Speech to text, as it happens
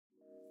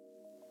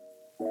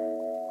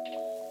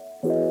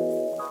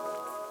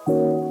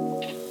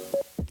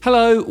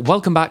Hello,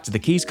 welcome back to the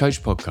Keys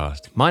Coach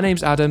podcast. My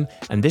name's Adam,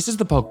 and this is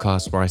the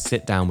podcast where I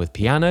sit down with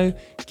piano,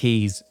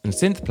 keys, and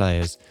synth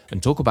players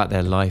and talk about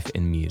their life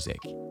in music.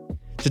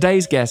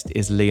 Today's guest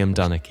is Liam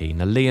Dunachie.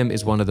 Now, Liam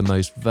is one of the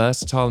most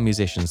versatile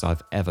musicians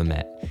I've ever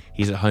met.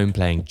 He's at home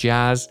playing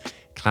jazz,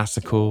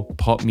 classical,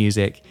 pop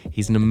music.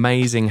 He's an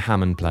amazing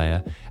Hammond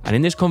player. And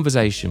in this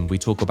conversation, we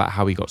talk about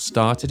how he got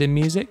started in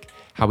music,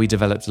 how he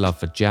developed a love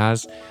for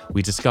jazz.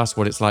 We discuss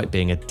what it's like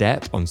being a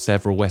Dep on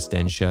several West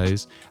End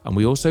shows. And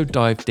we also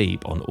dive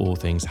deep on all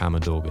things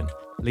Hammond organ.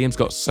 Liam's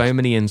got so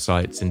many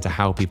insights into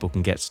how people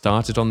can get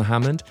started on the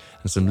Hammond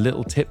and some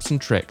little tips and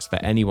tricks for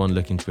anyone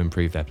looking to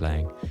improve their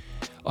playing.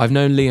 I've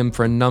known Liam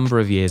for a number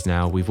of years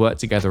now. We've worked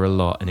together a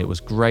lot, and it was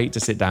great to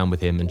sit down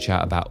with him and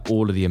chat about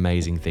all of the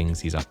amazing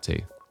things he's up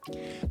to.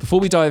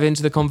 Before we dive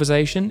into the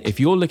conversation, if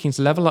you're looking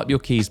to level up your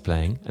keys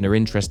playing and are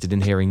interested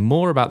in hearing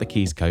more about the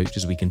Keys Coach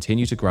as we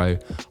continue to grow,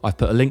 I've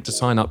put a link to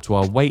sign up to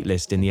our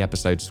waitlist in the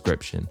episode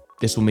description.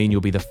 This will mean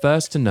you'll be the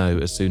first to know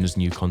as soon as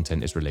new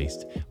content is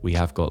released. We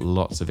have got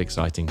lots of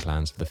exciting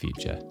plans for the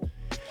future.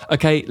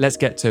 Okay, let's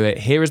get to it.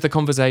 Here is the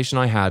conversation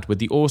I had with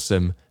the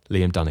awesome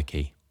Liam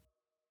Dunachie.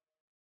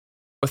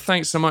 Well,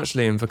 thanks so much,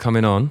 Liam, for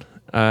coming on.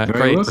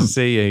 Great welcome to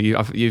see you.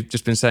 You've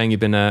just been saying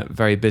you've been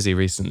very busy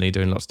recently,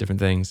 doing lots of different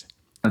things.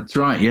 That's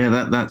right.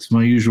 Yeah, that's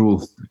my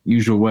usual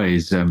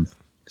ways.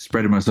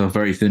 Spreading myself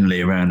very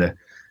thinly around a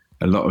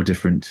lot of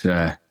different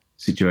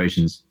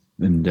situations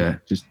and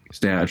just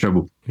stay out of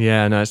trouble.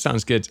 Yeah, no, it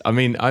sounds good. I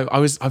mean,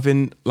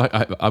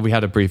 we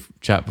had a brief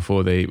chat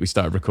before we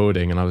started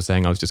recording, and I was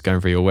saying I was just going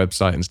through your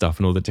website and stuff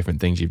and all the different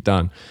things you've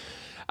done.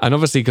 And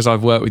obviously, because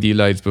I've worked with you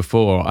loads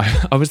before,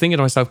 I was thinking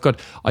to myself,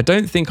 God, I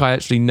don't think I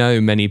actually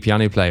know many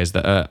piano players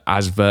that are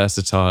as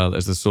versatile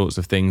as the sorts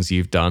of things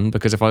you've done.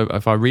 Because if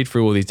I read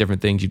through all these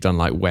different things, you've done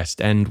like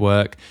West End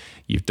work,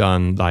 you've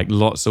done like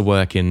lots of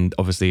work in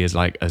obviously as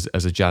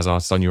a jazz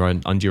artist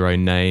on under your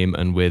own name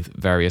and with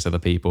various other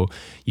people.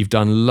 You've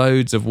done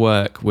loads of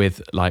work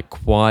with like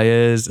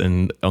choirs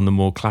and on the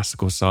more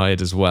classical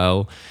side as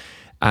well.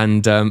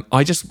 And I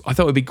thought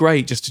it would be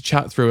great just to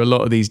chat through a lot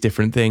of these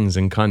different things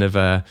and kind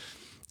of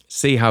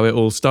see how it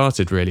all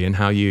started really, and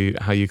how you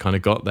kind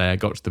of got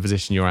to the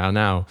position you're at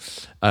now.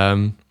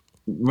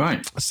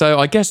 Right. So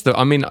I guess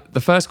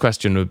the first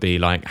question would be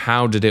like,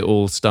 how did it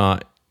all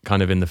start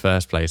kind of in the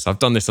first place? I've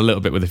done this a little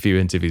bit with a few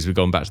interviews. We've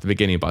gone back to the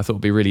beginning, but I thought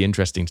it'd be really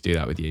interesting to do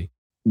that with you.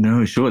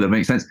 No, sure. That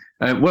makes sense.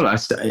 Well, I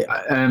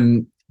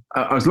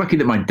was lucky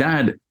that my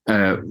dad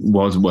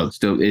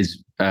still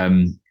is a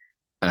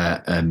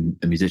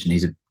musician.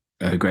 He's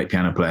a great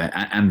piano player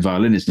and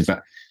violinist, in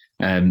fact.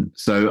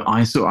 So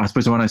I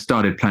suppose when I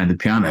started playing the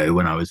piano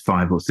when I was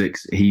 5 or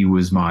 6, he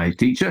was my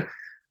teacher,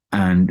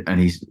 and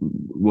he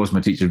was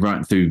my teacher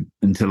right through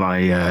until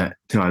I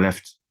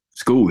left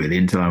school, really,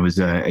 until I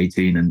was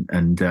 18,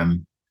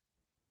 and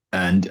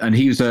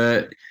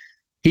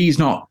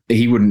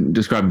he wouldn't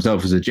describe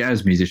himself as a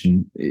jazz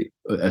musician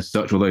as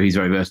such, although he's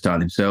very versatile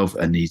himself,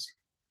 and he's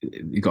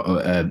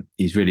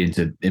really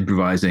into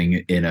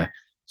improvising in a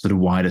sort of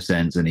wider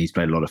sense, and he's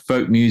played a lot of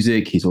folk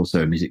music. He's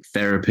also a music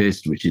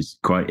therapist, which is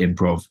quite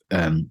improv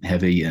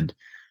heavy, and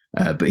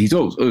but he's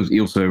also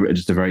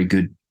just a very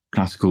good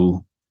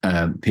classical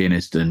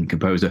pianist and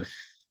composer.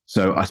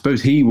 So I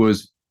suppose he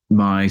was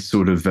my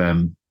sort of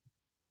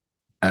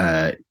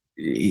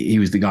he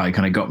was the guy who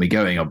kind of got me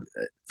going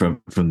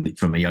from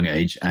a young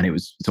age, and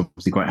it's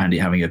obviously quite handy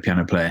having a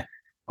piano player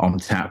on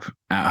tap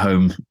at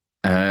home.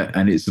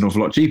 And it's an awful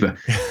lot cheaper.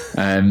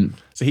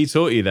 So he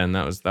taught you then?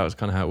 That was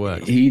kind of how it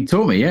worked. He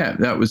taught me, yeah.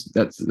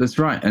 That's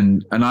right.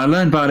 And I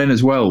learned violin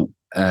as well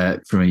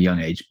from a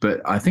young age.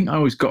 But I think I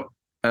always got,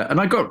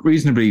 and I got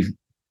reasonably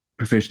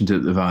proficient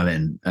at the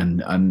violin,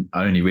 and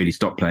I only really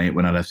stopped playing it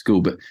when I left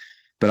school. But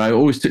I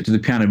always took to the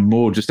piano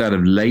more just out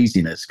of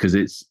laziness, because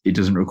it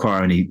doesn't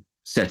require any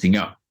setting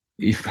up.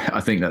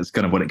 I think that's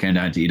kind of what it came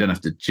down to. You don't have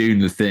to tune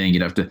the thing. You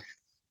don't have to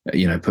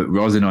put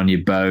rosin on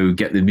your bow,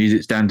 get the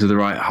music down to the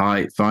right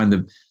height, find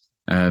the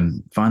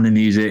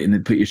music, and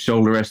then put your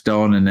shoulder rest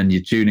on, and then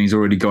your tuning's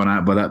already gone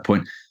out by that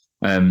point.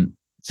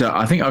 So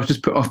I think I was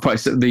just put off by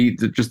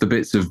the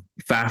bits of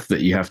faff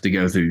that you have to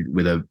go through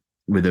with a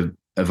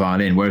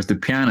violin, whereas the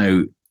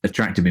piano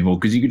attracted me more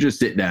because you could just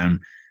sit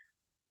down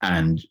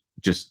and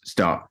just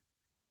start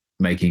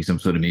making some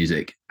sort of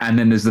music. And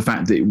then there's the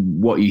fact that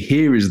what you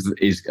hear is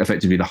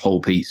effectively the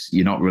whole piece.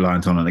 You're not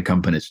reliant on an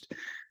accompanist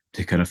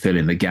to kind of fill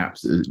in the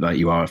gaps like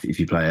you are if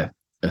you play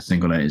a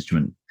single note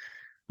instrument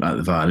like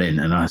the violin.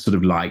 And I sort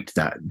of liked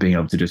that, being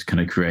able to just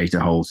kind of create a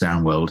whole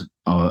sound world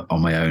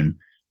on my own.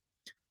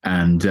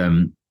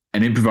 And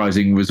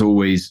improvising was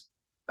always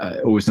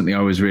something I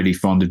was really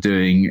fond of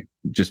doing,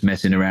 just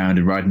messing around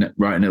and writing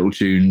little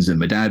tunes. And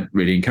my dad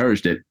really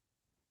encouraged it.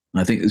 And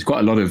I think there's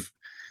quite a lot of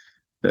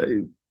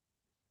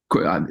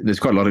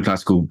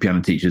classical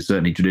piano teachers,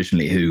 certainly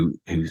traditionally, who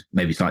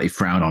maybe slightly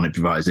frown on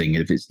improvising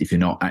if you're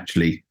not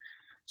actually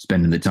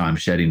spending the time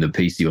shedding the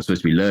piece you're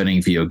supposed to be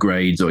learning for your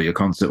grades or your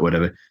concert or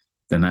whatever.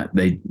 Then that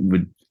they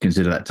would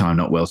consider that time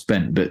not well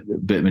spent. But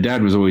my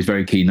dad was always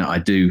very keen that I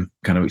do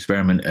kind of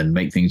experiment and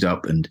make things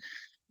up and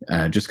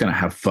just kind of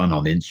have fun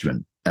on the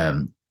instrument,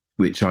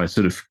 which I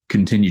sort of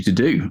continue to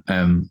do.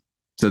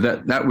 So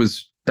that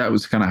was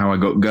kind of how I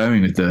got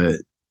going with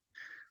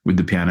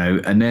the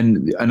piano. And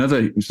then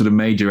another sort of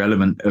major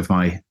element of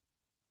my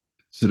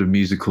sort of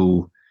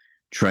musical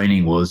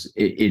training was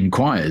in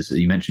choirs.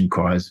 You mentioned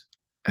choirs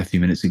a few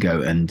minutes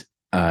ago, and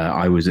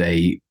I was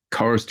a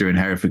chorister in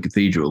Hereford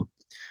Cathedral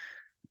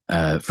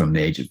from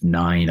the age of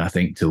 9, I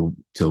think, till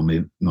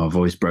my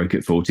voice broke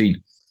at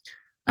 14.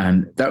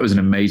 And that was an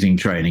amazing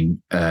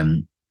training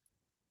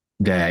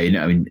there. You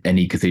know, I mean,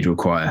 any cathedral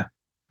choir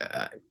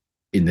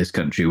in this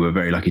country, we're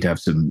very lucky to have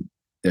some,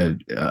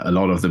 a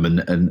lot of them,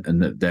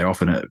 and they're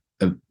often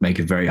make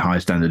a very high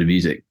standard of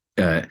music.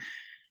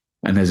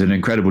 And there's an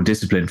incredible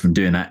discipline from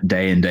doing that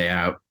day in, day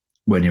out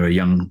when you're a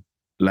young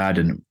lad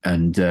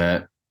and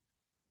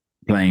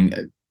playing,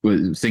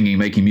 singing,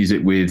 making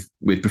music with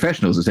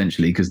professionals,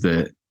 essentially, because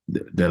the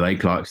lay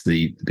clerks,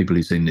 the people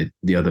who sing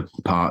the other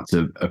parts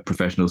are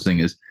professional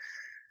singers,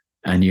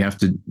 and you have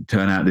to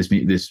turn out this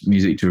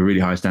music to a really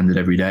high standard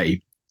every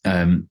day.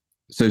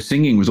 So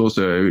singing was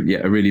also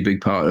a really big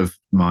part of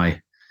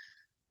my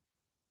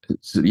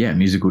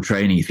musical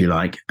training, if you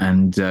like,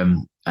 and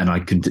I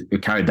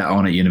carried that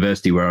on at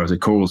university, where I was a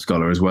choral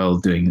scholar as well,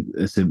 doing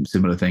a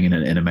similar thing in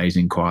an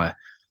amazing choir.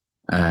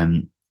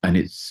 And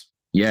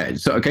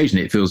so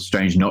occasionally it feels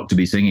strange not to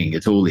be singing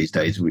at all these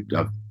days.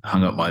 I've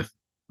hung up my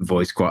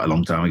voice quite a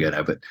long time ago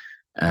now,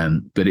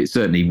 but it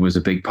certainly was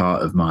a big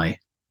part of my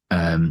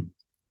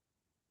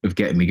of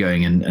getting me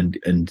going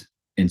and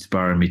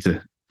inspiring me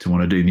to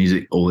want to do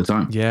music all the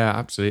time. Yeah,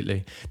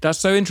 absolutely. That's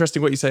so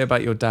interesting what you say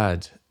about your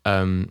dad,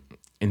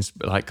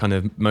 like kind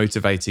of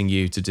motivating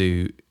you to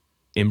do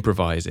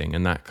improvising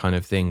and that kind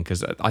of thing,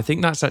 because I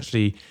think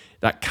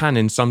that can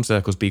in some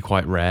circles be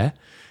quite rare,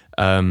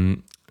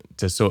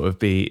 to sort of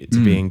be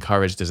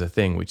encouraged as a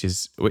thing,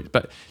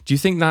 but do you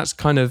think that's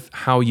kind of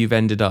how you've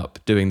ended up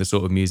doing the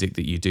sort of music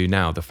that you do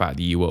now, the fact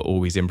that you were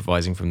always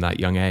improvising from that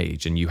young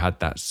age and you had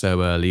that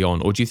so early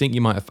on? Or do you think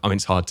you might have, I mean,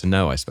 it's hard to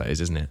know, I suppose,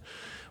 isn't it,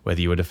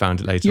 whether you would have found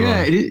it later on?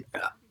 Yeah, it is.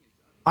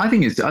 I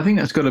think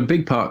that's got a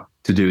big part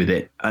to do with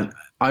it. I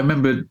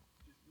remember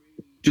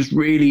just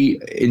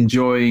really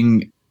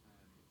enjoying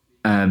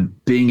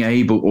being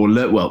able,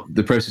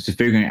 the process of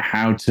figuring out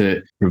how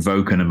to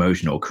provoke an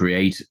emotion or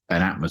create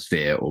an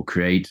atmosphere or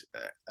create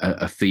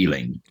a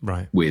feeling,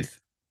 right, with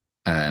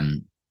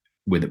a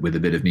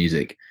bit of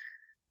music.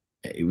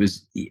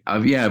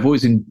 I've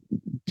always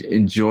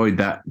enjoyed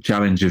that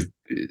challenge of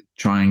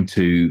trying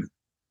to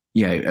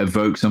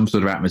evoke some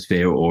sort of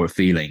atmosphere or a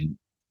feeling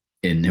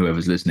in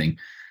whoever's listening,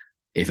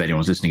 if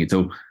anyone's listening at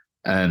all,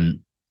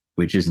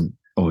 which isn't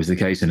always the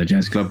case in a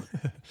jazz club.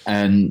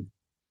 And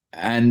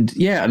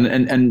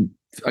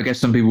I guess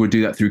some people would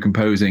do that through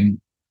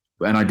composing,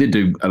 and I did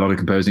do a lot of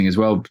composing as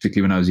well,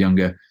 particularly when I was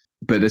younger.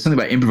 But there's something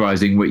about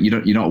improvising where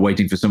you're not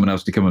waiting for someone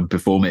else to come and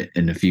perform it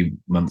in a few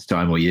months'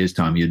 time or years'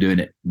 time. You're doing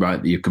it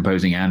right. You're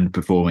composing and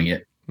performing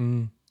it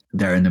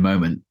there in the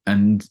moment.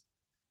 And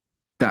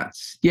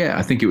that's,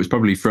 I think it was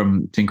probably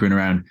from tinkering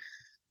around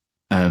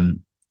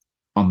on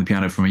the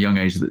piano from a young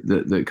age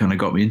that kind of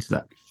got me into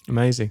that.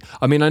 Amazing.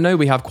 I mean, I know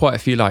we have quite a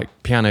few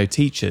like piano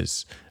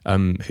teachers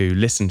who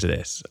listen to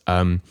this,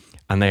 and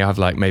they have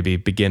like maybe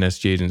beginner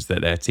students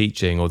that they're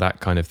teaching or that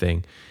kind of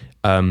thing.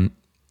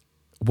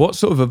 What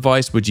sort of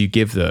advice would you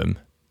give them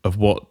of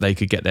what they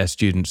could get their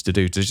students to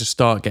do to just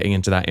start getting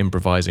into that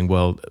improvising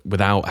world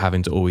without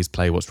having to always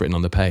play what's written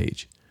on the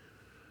page?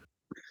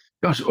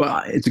 Gosh,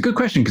 well, it's a good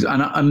question,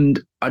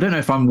 and I don't know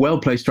if I'm well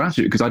placed to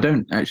answer it, because I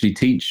don't actually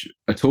teach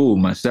at all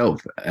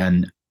myself,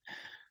 and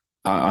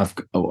I've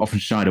often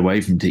shied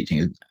away from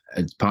teaching.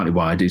 It's partly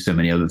why I do so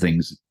many other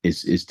things,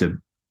 is to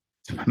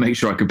make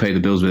sure I can pay the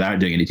bills without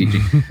doing any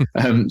teaching.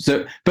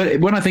 But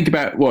when I think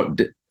about what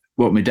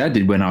my dad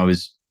did when I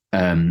was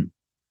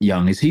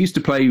young, is he used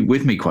to play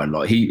with me quite a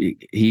lot.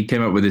 He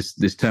came up with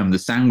this term, the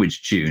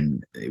sandwich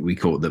tune, we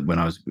called that,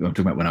 I'm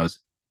talking about when I was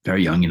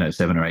very young,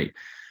 7 or 8,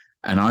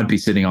 and I'd be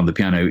sitting on the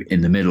piano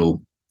in the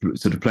middle,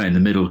 sort of playing the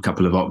middle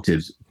couple of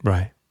octaves,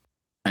 right,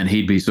 and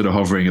he'd be sort of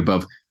hovering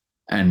above.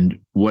 And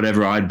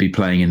whatever I'd be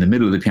playing in the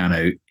middle of the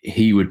piano,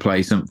 he would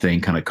play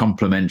something kind of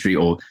complementary,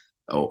 or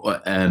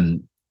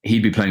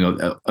he'd be playing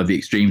at the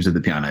extremes of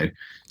the piano.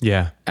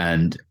 Yeah.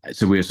 And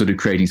so we were sort of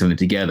creating something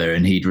together,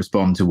 and he'd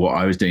respond to what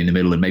I was doing in the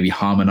middle and maybe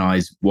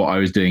harmonize what I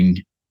was doing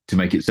to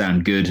make it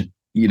sound good,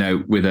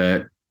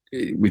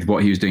 with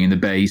what he was doing in the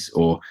bass,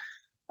 or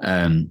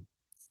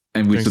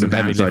and we'd sort of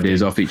bounce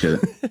ideas off each other.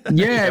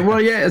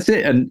 That's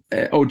it. And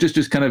or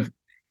just kind of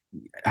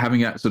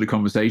having that sort of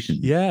conversation.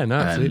 Yeah, no,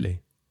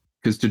 absolutely.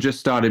 Because to just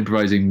start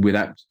improvising with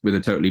a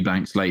totally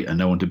blank slate and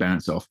no one to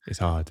bounce off, it's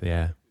hard.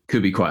 Yeah,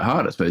 could be quite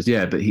hard, I suppose.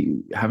 Yeah, but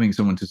having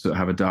someone to sort of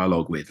have a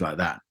dialogue with like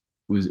that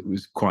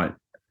was quite.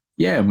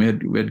 Yeah, and we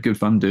had good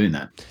fun doing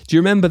that. Do you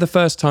remember the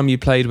first time you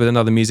played with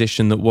another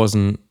musician that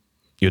wasn't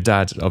your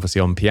dad, obviously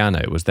on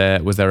piano? Was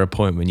there a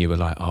point when you were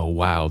like, oh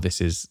wow,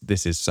 this is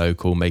so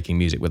cool, making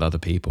music with other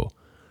people?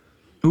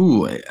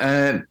 Ooh,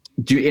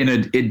 do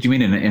you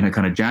mean in a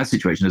kind of jazz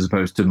situation as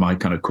opposed to my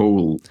kind of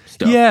choral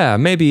stuff?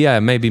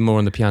 Maybe more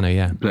on the piano.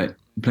 Yeah. Play,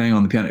 Playing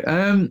on the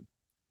piano.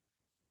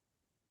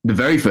 The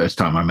very first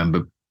time I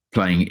remember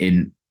playing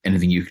in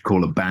anything you could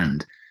call a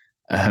band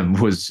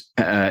was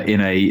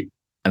in a,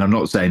 and I'm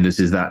not saying this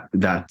is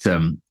that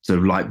sort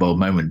of light bulb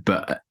moment,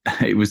 but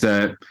it was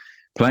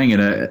playing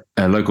in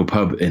a local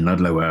pub in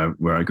Ludlow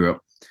where I grew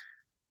up,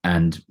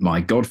 and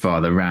my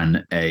godfather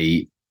ran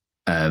a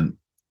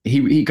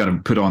he kind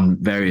of put on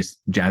various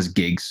jazz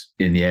gigs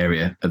in the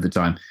area at the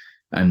time.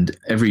 And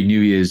every New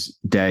Year's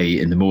Day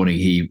in the morning,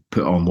 he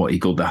put on what he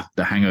called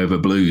the Hangover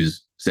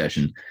Blues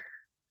session.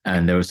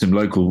 And there were some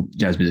local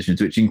jazz musicians,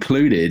 which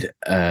included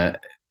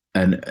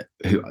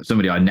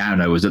somebody I now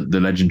know was the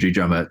legendary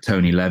drummer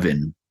Tony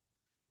Levin,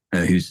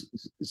 who's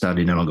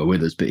sadly no longer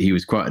with us, but he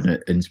was quite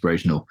an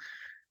inspirational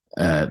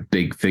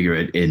big figure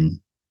in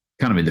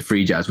kind of in the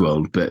free jazz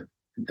world. But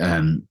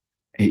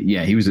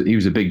he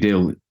was a big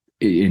deal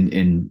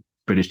in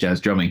British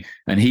jazz drumming,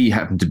 and he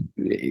happened to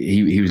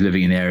he was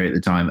living in the area at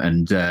the time,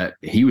 and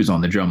he was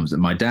on the drums.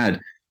 And my dad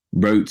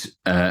wrote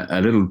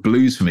a little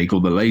blues for me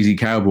called the Lazy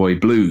Cowboy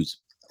Blues.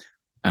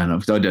 And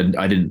I didn't,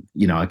 I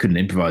couldn't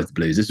improvise the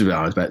blues. This was when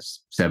I was about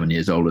 7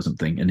 years old or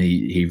something, and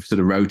he sort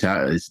of wrote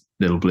out this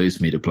little blues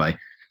for me to play.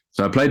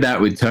 So I played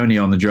that with Tony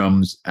on the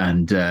drums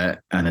and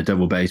a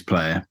double bass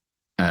player,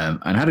 and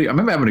I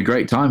remember having a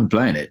great time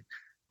playing it.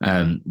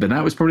 But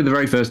that was probably the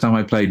very first time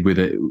I played with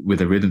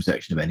a rhythm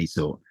section of any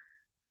sort.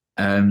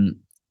 In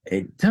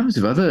terms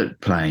of other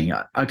playing,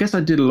 I guess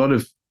I did a lot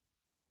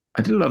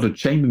of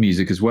chamber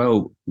music as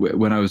well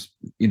when I was,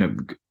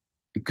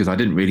 because I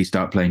didn't really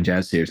start playing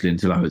jazz seriously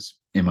until I was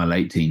in my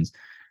late teens.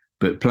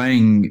 But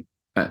playing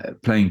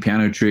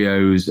piano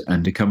trios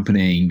and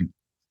accompanying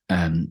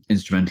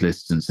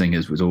instrumentalists and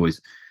singers was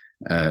always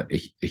a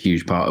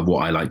huge part of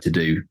what I liked to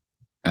do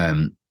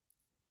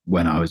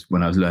when I was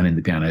learning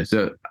the piano.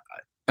 So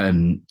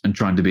and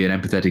trying to be an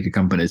empathetic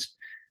accompanist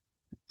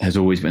has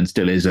always been,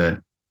 still is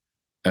a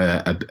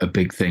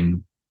big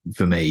thing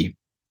for me.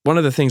 One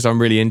of the things I'm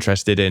really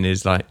interested in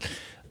is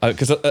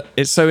because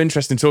it's so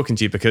interesting talking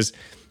to you, because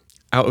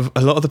out of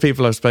a lot of the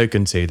people I've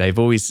spoken to,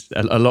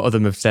 a lot of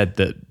them have said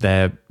that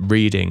their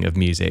reading of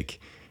music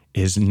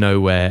is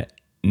nowhere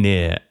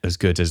near as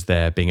good as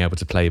their being able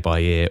to play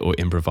by ear or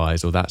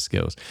improvise or that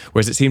skills.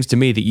 Whereas it seems to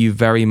me that you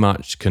very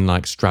much can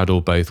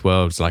straddle both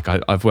worlds.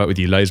 I've worked with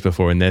you loads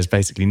before, and there's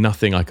basically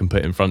nothing I can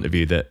put in front of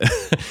you that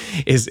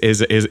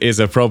is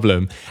a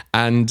problem.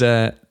 And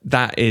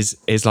that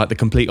is like the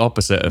complete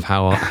opposite of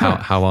how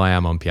I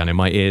am on piano.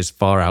 My ears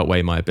far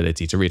outweigh my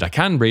ability to read. I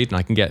can read and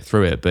I can get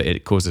through it, but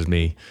it causes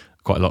me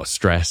quite a lot of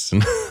stress,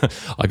 and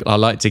I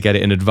like to get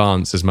it in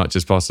advance as much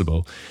as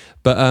possible.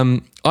 But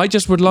I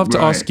just would love to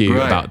ask you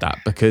about that,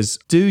 because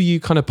do you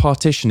kind of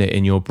partition it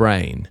in your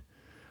brain,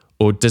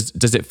 or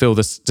does it feel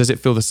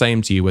the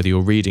same to you whether you're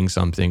reading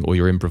something or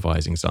you're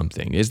improvising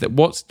something? Is that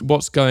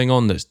what's going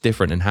on that's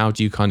different, and how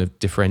do you kind of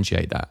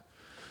differentiate that?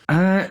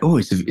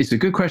 It's a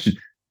good question.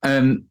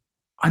 I'm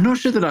not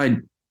sure that I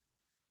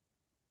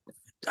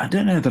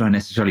don't know that I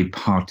necessarily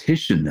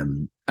partition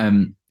them.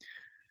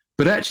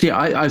 But actually,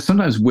 I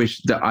sometimes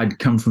wish that I'd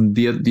come from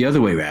the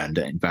other way around.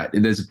 In fact,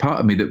 there's a part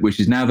of me that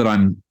wishes, now that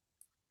I'm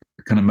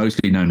kind of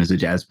mostly known as a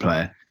jazz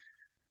player,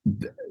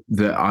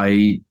 that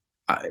I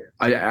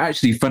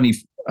actually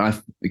I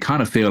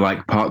kind of feel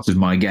like parts of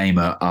my game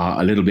are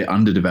a little bit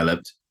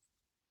underdeveloped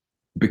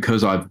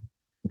because I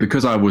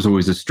was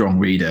always a strong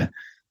reader.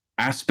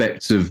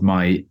 Aspects of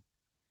my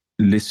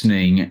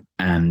listening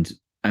and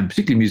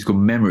particularly musical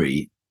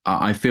memory,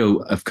 I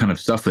feel have kind of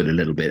suffered a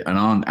little bit and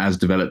aren't as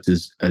developed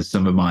as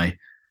some of my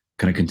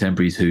kind of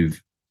contemporaries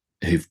who've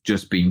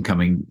just been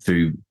coming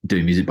through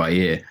doing music by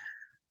ear.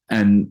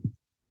 And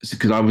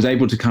because I was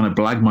able to kind of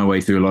blag my way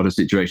through a lot of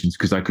situations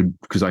because I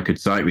could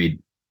sight read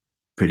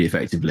pretty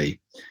effectively.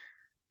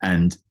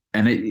 And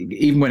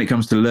even when it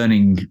comes to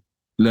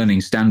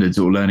learning standards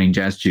or learning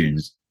jazz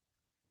tunes,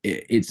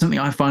 it's something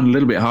I find a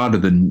little bit harder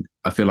than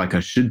I feel like I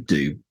should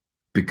do,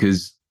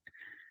 because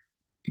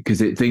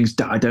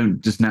I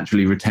don't just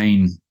naturally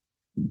retain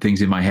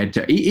things in my head.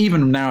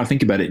 Even now I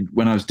think about it,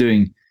 when I was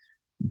doing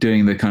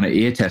the kind of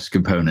ear test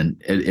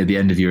component at the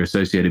end of your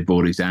associated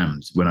board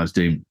exams, when I was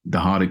doing the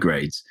harder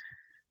grades,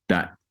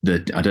 I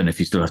don't know if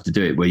you still have to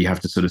do it, where you have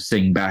to sort of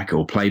sing back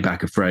or play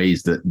back a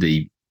phrase that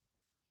the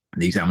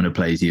examiner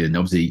plays you. And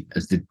obviously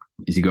as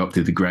you go up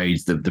through the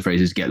grades, the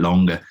phrases get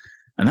longer.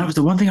 And that was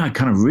the one thing I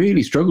kind of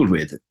really struggled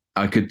with.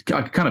 I could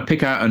kind of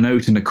pick out a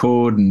note and a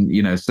chord and,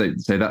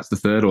 say that's the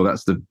third, or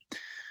that's the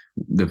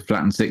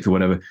flattened sixth or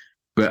whatever.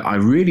 But I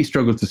really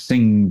struggled to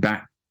sing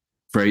back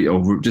phrase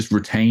or just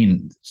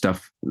retain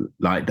stuff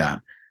like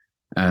that.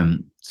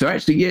 So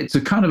actually, yeah, it's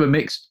a kind of a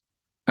mixed,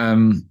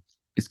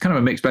 it's kind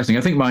of a mixed blessing.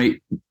 I think my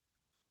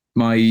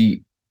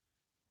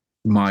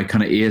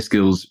kind of ear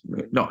skills,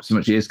 not so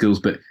much ear skills,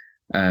 but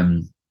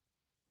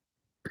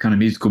kind of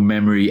musical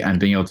memory and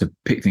being able to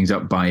pick things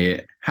up by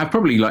ear have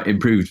probably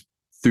improved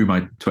through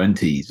my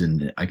 20s,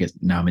 and I guess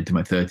now I'm into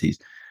my 30s.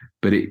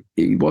 But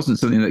it wasn't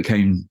something that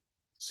came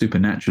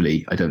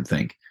supernaturally, I don't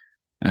think.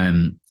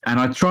 And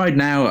I tried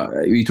now,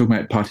 you're talking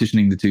about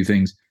partitioning the two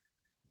things.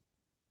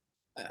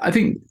 I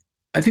think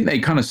they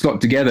kind of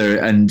slot together,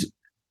 and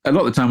a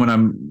lot of the time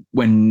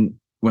when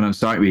I'm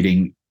sight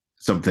reading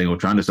something or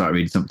trying to sight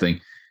read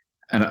something,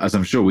 and as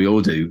I'm sure we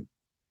all do,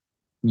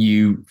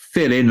 you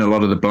fill in a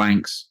lot of the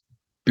blanks,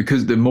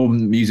 because the more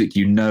music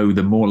you know,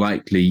 the more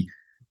likely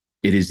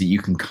it is that you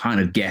can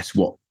kind of guess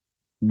what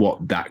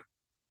that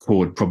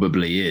chord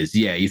probably is.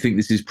 Yeah, you think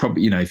this is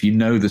probably, if you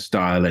know the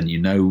style and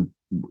you know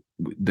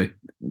the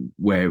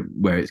where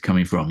it's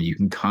coming from, you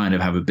can kind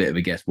of have a bit of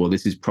a guess. Well,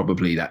 this is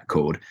probably that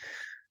chord,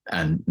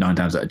 and 9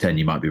 times out of 10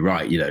 you might be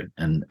right.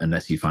 And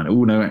unless you find,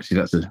 oh no, actually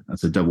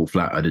that's a double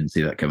flat, I didn't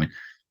see that coming.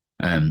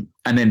 And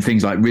then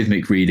things like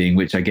rhythmic reading,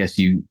 which I guess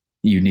you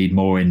need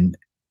more in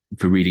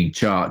for reading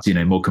charts,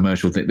 more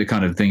commercial, the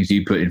kind of things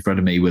you put in front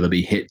of me, will there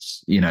be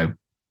hits,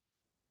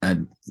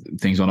 and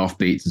things on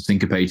offbeats and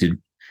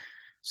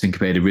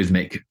syncopated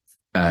rhythmic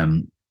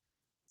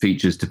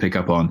features to pick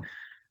up on.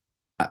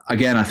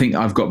 Again, I think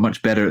I've got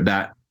much better at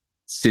that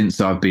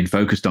since I've been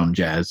focused on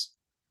jazz,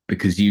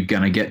 because you're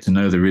going to get to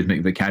know the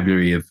rhythmic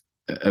vocabulary of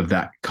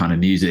that kind of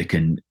music,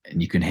 and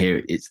you can hear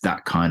it. It's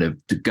that kind of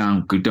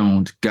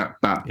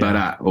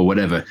or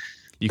whatever.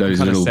 You can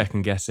kind of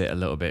second guess it a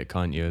little bit,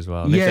 can't you, as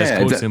well? And if there's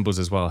chord symbols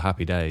as well,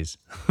 happy days.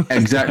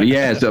 Exactly,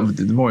 yeah. So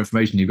the more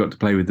information you've got to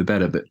play with, the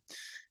better. But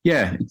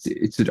yeah,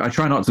 I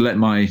try not to let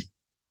my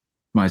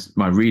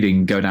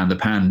reading go down the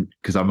pan,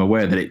 because I'm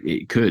aware that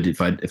it could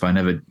if I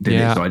never did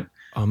it. So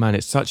oh man,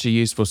 it's such a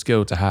useful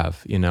skill to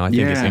have. I think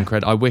it's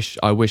incredible.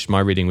 I wish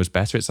my reading was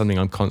better. It's something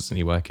I'm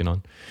constantly working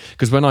on,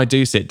 because when I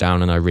do sit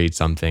down and I read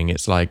something,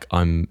 it's like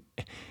I'm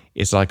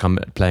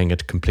playing a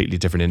completely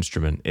different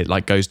instrument. It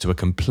like goes to a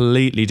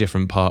completely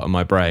different part of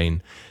my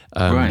brain.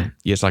 Right.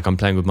 It's like I'm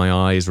playing with my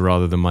eyes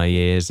rather than my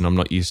ears, and I'm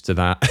not used to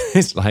that.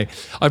 It's like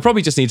I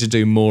probably just need to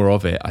do more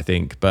of it, I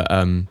think. But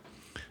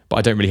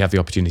I don't really have the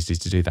opportunities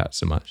to do that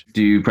so much.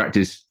 Do you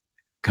practice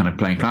kind of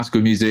playing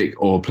classical music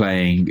or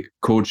playing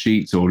chord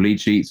sheets or lead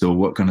sheets, or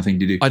what kind of thing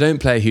do you do? I don't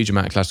play a huge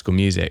amount of classical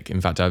music.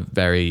 In fact, I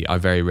very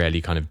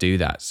rarely kind of do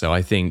that. So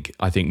I think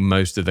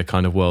most of the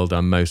kind of world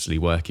I'm mostly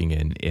working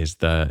in is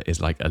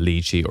like a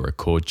lead sheet or a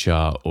chord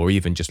chart, or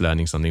even just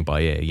learning something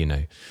by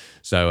ear,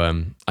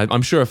 So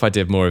I'm sure if I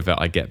did more of it,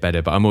 I'd get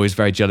better. But I'm always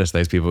very jealous of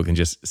those people who can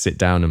just sit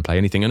down and play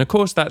anything. And of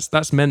course,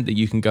 that's meant that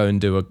you can go and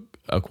do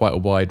a quite a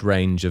wide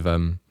range of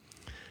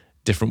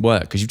different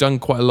work, because you've done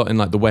quite a lot in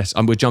like the West.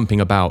 We're jumping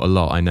about a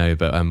lot, I know,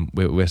 but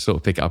we'll sort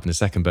of pick it up in a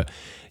second. But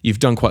you've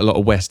done quite a lot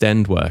of West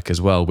End work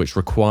as well, which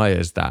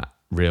requires that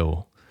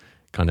real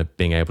kind of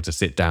being able to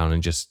sit down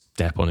and just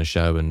step on a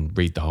show and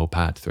read the whole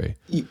pad through.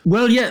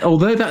 Well, yeah,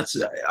 although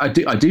I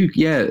do,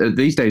 yeah.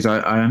 These days,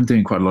 I am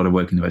doing quite a lot of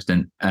work in the West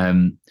End,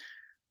 and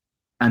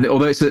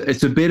although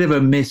it's a bit of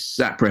a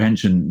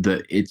misapprehension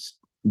that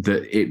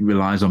it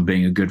relies on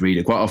being a good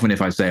reader. Quite often,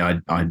 if I say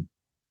I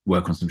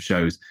work on some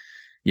shows,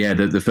 yeah,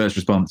 the first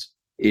response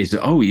is,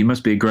 "Oh, you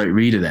must be a great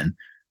reader then,"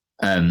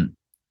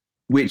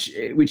 which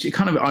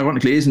kind of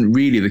ironically isn't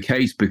really the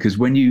case, because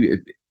when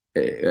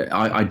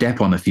I dep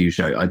on a few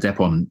shows. I dep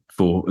on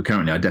 4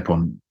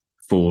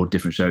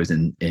 different shows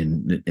in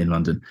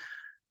London,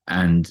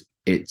 and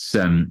it's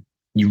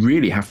you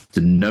really have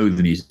to know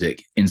the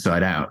music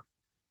inside out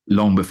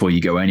long before you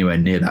go anywhere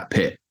near that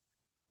pit,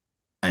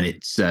 and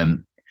it's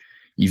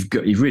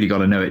you've really got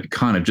to know it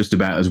kind of just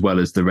about as well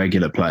as the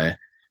regular player.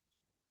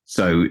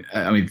 So,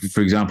 I mean,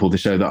 for example, the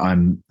show that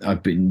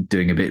I've been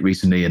doing a bit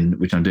recently, and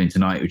which I'm doing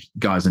tonight, which is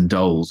Guys and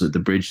Dolls at the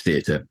Bridge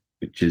Theatre,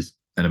 which is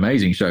an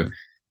amazing show,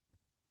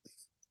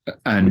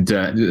 and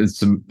there's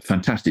some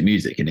fantastic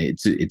music in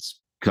it.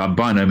 It's because I'm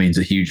by no means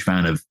a huge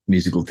fan of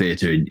musical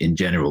theatre in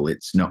general.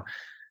 It's not.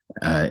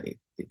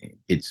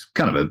 It's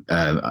kind of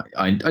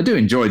I do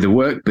enjoy the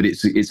work, but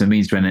it's a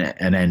means to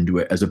an end,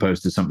 as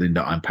opposed to something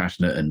that I'm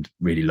passionate and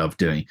really love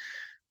doing.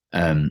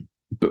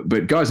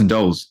 But Guys and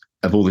Dolls,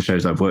 of all the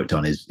shows I've worked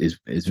on, is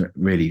a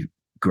really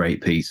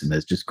great piece, and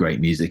there's just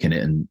great music in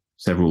it, and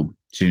several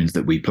tunes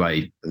that we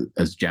play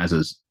as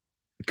jazzers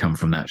come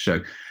from that show.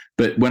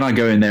 But when I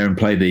go in there and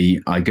play the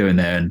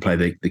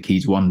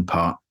keys 1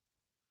 part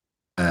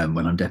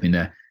when I'm depping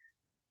there,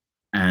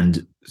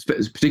 and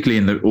particularly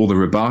in all the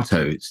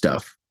rubato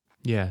stuff.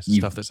 Yeah,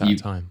 stuff that's out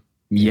of time.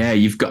 Yeah,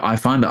 I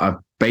find that I've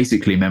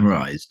basically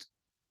memorized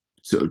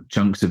sort of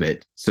chunks of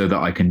it, so that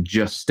I can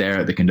just stare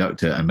at the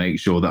conductor and make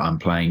sure that I'm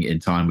playing in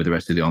time with the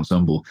rest of the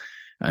ensemble,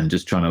 and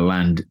just trying to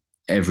land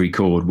every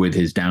chord with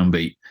his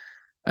downbeat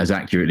as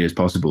accurately as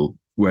possible.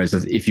 Whereas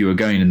if you were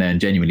going in there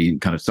and genuinely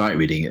kind of sight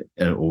reading it,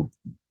 or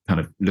kind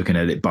of looking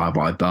at it bar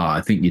by bar,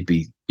 I think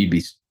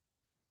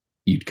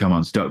you'd come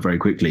unstuck very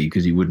quickly,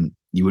 because you wouldn't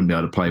be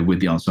able to play with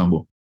the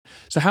ensemble.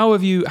 So how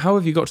have you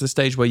got to the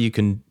stage where you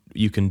can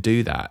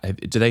do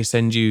that? Do they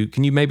send you?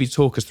 Can you maybe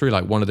talk us through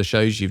like one of the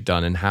shows you've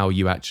done and how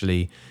you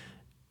actually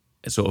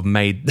sort of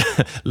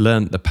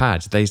learnt the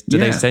pad? Do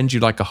they send you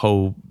like a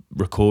whole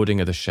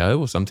recording of the show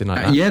or something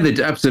like that? Yeah,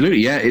 absolutely.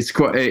 Yeah, it's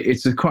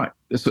a quite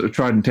sort of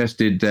tried and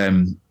tested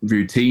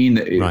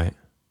routine. Right.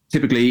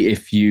 typically,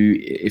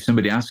 if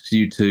somebody asks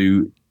you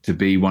to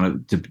be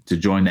to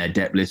join their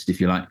dep list,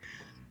 if you like,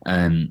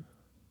 on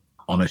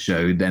a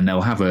show, then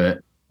they'll have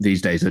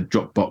these days a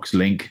Dropbox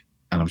link,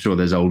 and I'm sure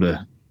there's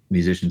older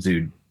musicians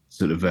who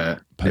sort of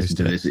listen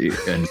to this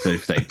and sort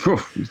of say,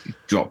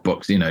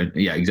 Dropbox,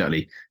 yeah,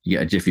 exactly. You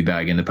get a jiffy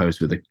bag in the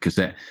post with a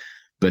cassette,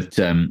 but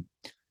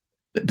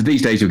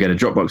these days you'll get a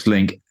Dropbox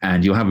link,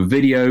 and you'll have a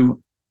video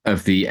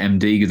of the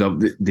MD,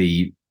 because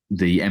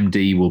the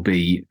MD will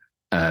be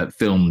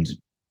filmed,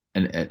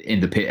 and in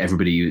the pit,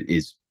 everybody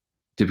is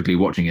typically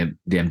watching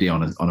the MD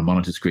on a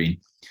monitor screen.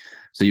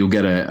 So you'll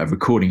get a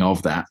recording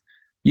of that,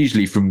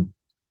 usually from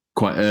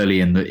quite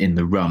early in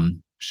the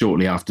run,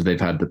 shortly after they've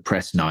had the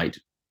press night,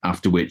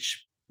 after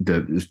which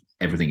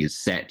everything is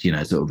set,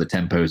 sort of the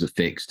tempos are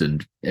fixed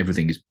and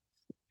everything is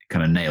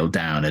kind of nailed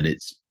down, and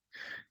it's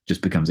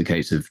just becomes a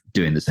case of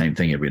doing the same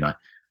thing every night.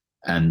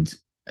 And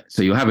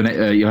so you'll have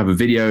a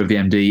video of the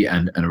MD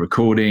and a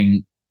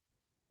recording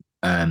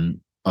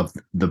of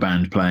the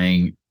band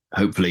playing.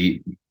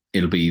 Hopefully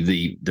it'll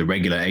be the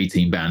regular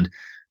 18 band,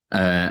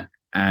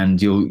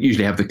 and you'll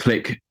usually have the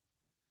click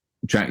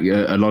track.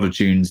 A lot of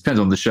tunes, depends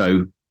on the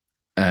show.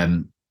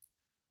 And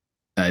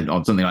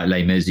on something like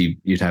Les Mis,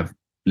 you'd have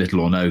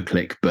little or no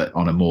click, but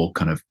on a more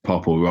kind of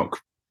pop or rock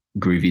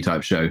groovy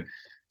type show,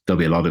 there'll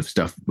be a lot of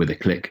stuff with a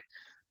click.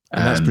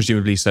 And that's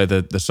presumably so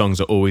the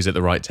songs are always at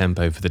the right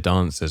tempo for the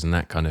dancers and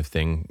that kind of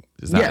thing.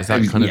 Obviously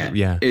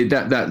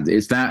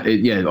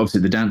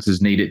the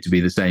dancers need it to be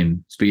the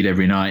same speed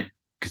every night,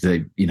 because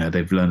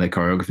they've learned their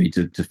choreography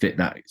to fit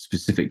that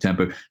specific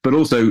tempo. But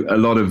also a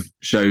lot of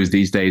shows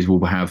these days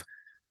will have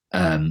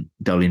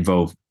they'll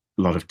involve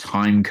a lot of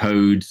time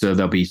code, so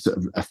there'll be sort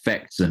of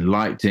effects and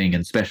lighting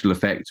and special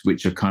effects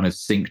which are kind of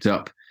synced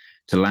up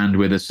to land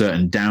with a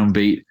certain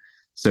downbeat.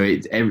 So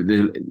it's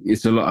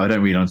a lot. I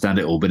don't really understand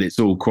it all, but it's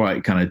all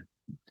quite kind of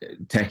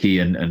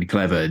techie and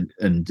clever,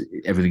 and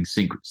everything's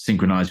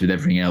synchronized with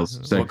everything else.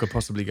 So what could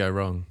possibly go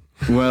wrong?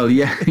 Well,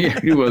 yeah.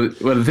 Well,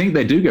 I think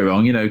they do go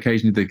wrong.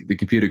 Occasionally the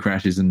computer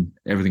crashes and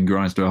everything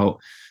grinds to a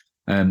halt.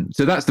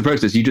 So that's the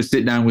process. You just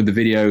sit down with the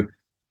video.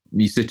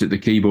 You sit at the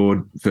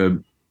keyboard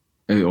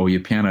or your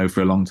piano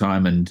for a long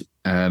time, and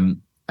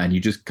you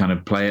just kind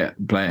of play it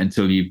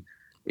until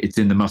it's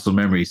in the muscle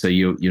memory. So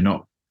you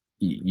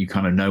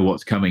kind of know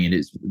what's coming, and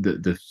it's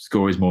the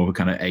score is more of a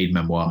kind of aid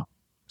memoir.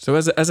 So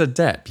as a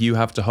dep, you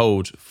have to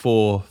hold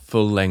 4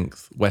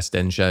 full-length West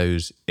End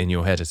shows in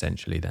your head,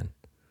 essentially, then,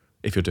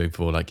 if you're doing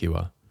 4 like you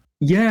are.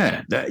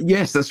 Yeah,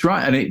 yes, that's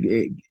right. And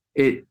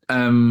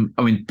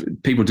I mean,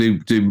 people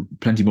do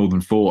plenty more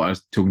than 4. I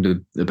was talking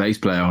to the bass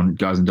player on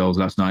Guys and Dolls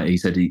last night. He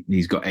said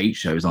he's got 8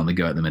 shows on the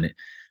go at the minute,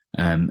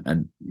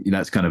 and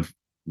that's kind of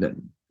that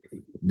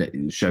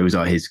shows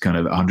are his kind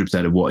of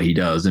 100% of what he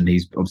does, and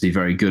he's obviously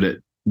very good at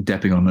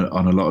depping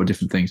on a lot of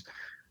different things.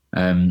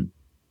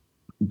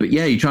 But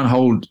yeah, you try and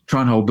hold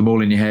them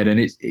all in your head,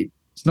 and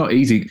it's not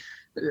easy.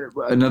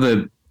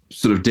 Another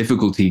sort of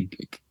difficulty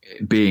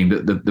being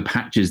that the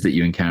patches that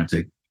you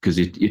encounter, because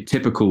your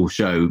typical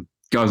show,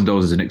 Guys and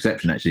Dolls is an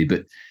exception actually,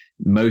 but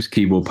most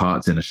keyboard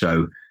parts in a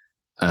show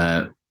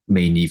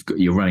mean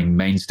you're running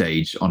main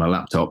stage on a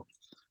laptop,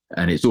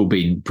 and it's all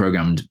been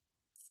programmed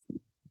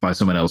by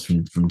someone else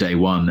from day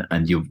one,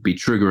 and you'll be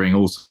triggering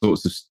all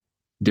sorts of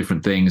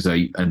different things,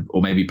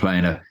 or maybe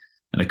playing an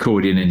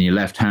accordion in your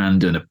left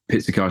hand and a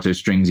pizzicato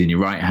strings in your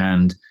right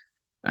hand,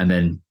 and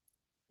then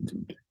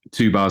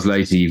 2 bars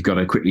later you've got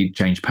to quickly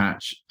change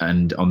patch,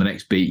 and on the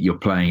next beat you're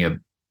playing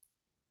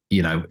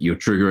you're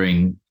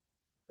triggering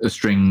a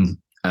string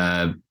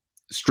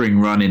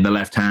run in the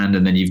left hand,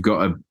 and then you've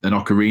got an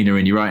ocarina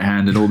in your right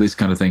hand, and all this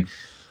kind of thing.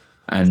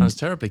 And sounds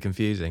terribly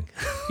confusing.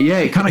 Yeah,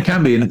 it kind of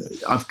can be, and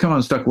I've come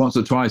unstuck once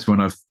or twice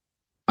when I've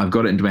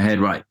got it into my head,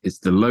 right, it's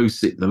the low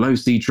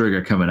C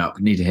trigger coming up,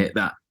 I need to hit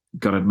that,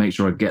 got to make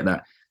sure I get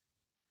that.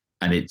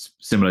 And it's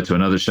similar to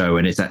another show,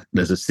 and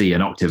there's a C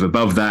an octave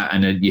above that,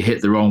 and then you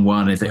hit the wrong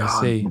one. And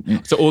see.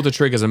 So all the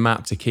triggers are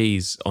mapped to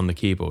keys on the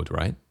keyboard,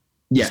 right?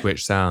 Yeah.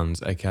 Switch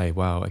sounds. Okay,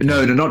 wow. Okay.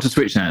 No, not to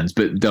switch sounds,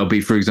 but there'll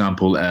be, for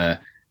example, like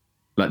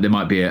there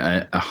might be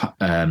a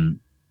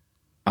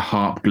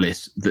harp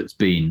gliss that's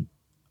been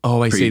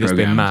I see, that's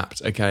been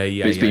mapped. Okay,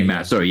 yeah. It's been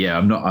mapped. Sorry, yeah,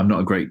 I'm not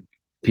a great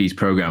keys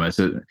programmer,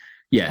 so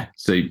yeah.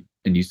 So,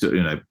 and you sort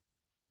of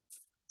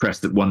press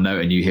that one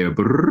note and you hear a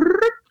brrrr.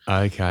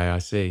 Okay, I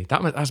see.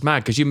 That's mad,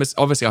 because you must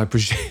obviously, I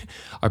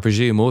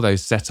presume all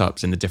those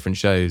setups in the different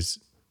shows,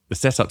 the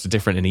setups are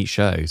different in each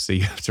show, so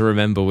you have to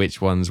remember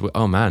which ones.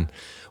 Oh man,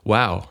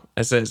 wow,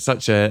 it's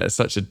such a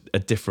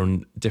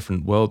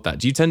different world. That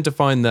do you tend to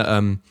find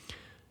that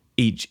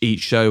each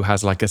show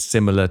has like a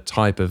similar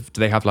type of? Do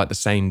they have like the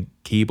same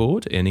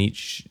keyboard in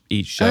each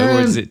show,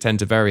 or does it tend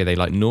to vary? Are they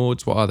like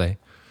Nords? What are they?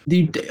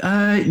 You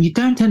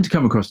don't tend to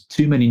come across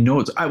too many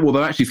Nords. Well,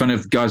 they're actually fun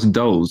of Guys and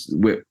Dolls.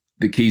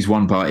 The keys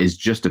one part is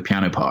just a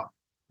piano part,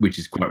 which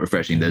is quite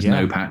refreshing. There's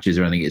no patches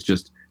or anything. It's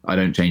just, I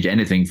don't change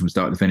anything from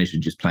start to finish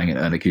and just playing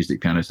an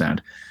acoustic piano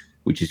sound,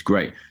 which is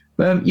great.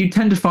 You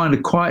tend to find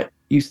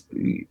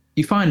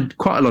you find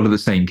quite a lot of the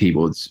same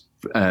keyboards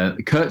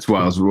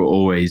Kurzweils were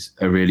always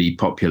a really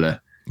popular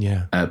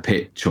Yeah.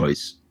 pit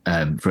choice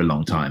for a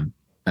long time.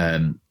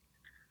 And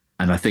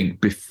I think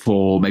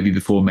before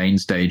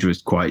Mainstage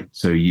was quite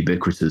so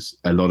ubiquitous,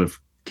 a lot of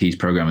keys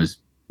programmers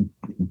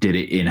did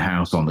it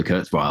in-house on the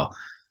Kurzweil.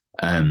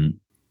 Like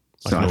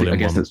So an I guess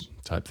all-in-one that's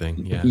type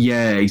thing. Yeah.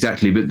 yeah,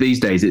 exactly. But these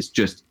days, it's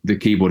just the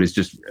keyboard is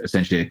just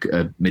essentially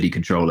a MIDI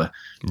controller,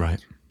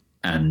 Right.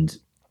 and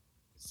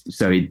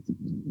so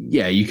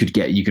you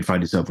could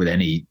find yourself with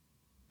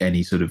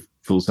any sort of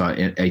full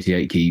size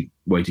 88 key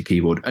weighted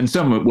keyboard, and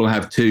some will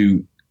have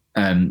two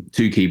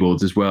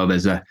keyboards as well.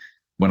 There's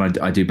when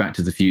I do Back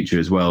to the Future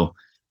as well,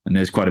 and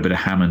there's quite a bit of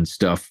Hammond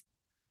stuff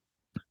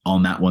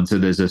on that one. So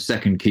there's a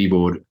second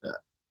keyboard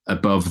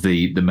above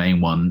the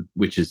main one,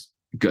 which is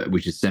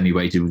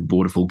semi-weighted with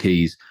waterfall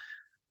keys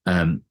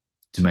to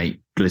make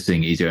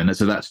glistening easier. And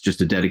so that's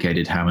just a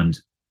dedicated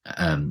Hammond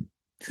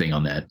thing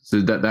on there.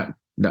 So that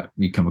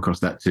you come across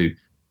that too.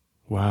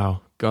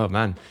 Wow, God,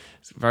 man,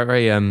 it's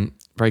very,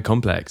 very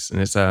complex, and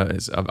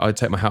I'd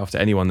take my hat off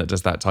to anyone that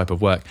does that type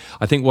of work.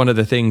 I think one of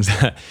the things,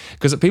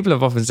 because people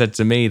have often said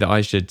to me that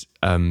I should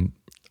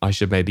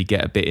maybe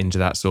get a bit into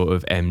that sort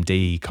of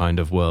MD kind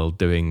of world,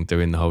 doing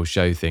the whole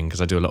show thing, because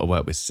I do a lot of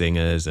work with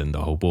singers and the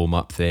whole warm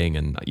up thing,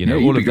 and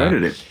all of that.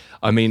 At it.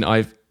 I mean,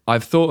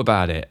 I've thought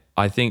about it.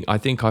 I think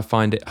I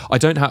find it. I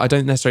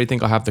don't necessarily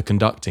think I have the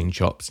conducting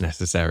chops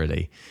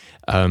necessarily.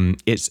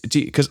 It's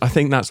because I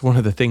think that's one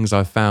of the things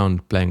I've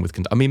found playing with.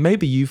 I mean,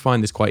 maybe you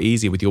find this quite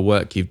easy with your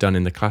work you've done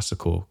in the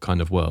classical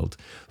kind of world,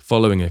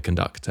 following a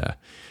conductor.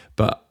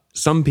 But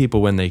some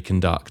people, when they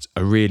conduct,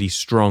 are really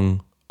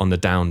strong on the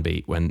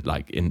downbeat. When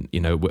like in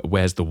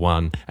where's the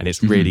one, and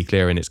it's really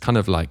clear, and it's kind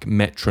of like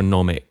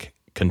metronomic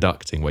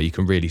conducting where you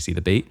can really see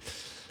the beat.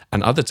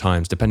 And other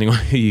times, depending on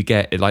who you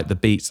get, like the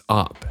beat's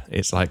up.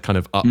 It's like kind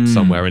of up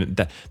somewhere,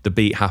 and the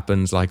beat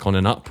happens like on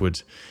an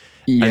upward.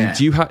 Yeah.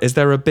 And is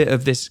there a bit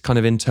of this kind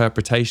of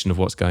interpretation of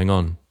what's going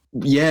on?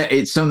 Yeah,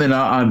 it's something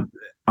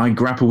I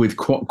grapple with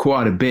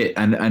quite a bit,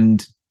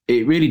 and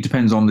it really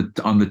depends on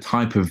the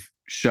type of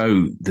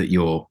show that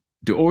you're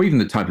doing, or even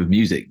the type of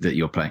music that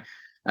you're playing.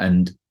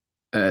 And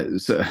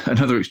so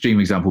another extreme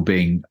example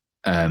being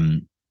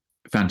Phantom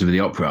of the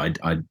Opera.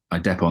 I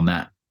dep on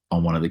that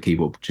on one of the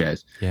keyboard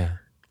chairs. Yeah.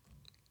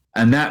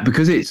 And that,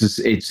 because it's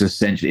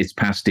essentially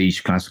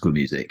pastiche classical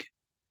music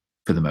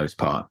for the most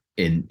part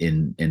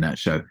in that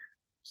show.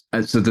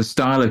 So the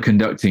style of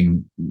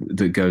conducting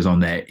that goes on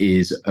there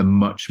is a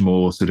much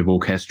more sort of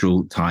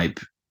orchestral type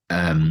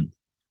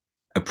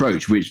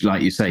approach, which,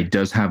 like you say,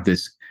 does have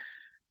this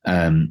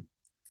kind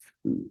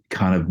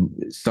of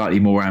slightly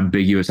more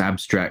ambiguous,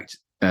 abstract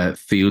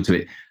feel to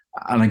it.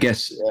 And I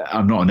guess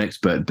I'm not an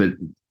expert, but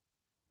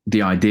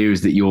the idea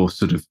is that you're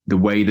sort of the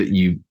way that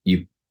you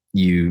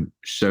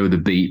show the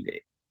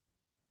beat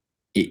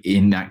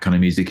in that kind of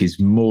music is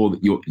more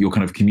you're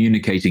kind of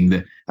communicating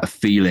a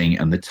feeling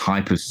and the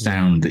type of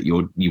sound that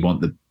you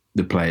want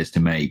the players to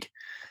make,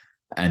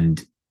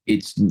 and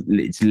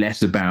it's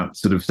less about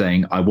sort of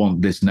saying I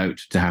want this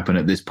note to happen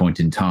at this point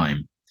in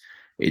time.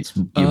 You're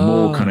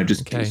more kind of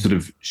just sort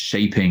of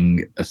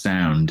shaping a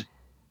sound,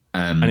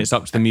 and it's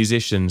up to the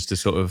musicians to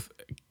sort of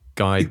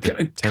guide the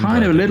tempo.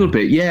 Kind of a little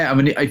bit, yeah. I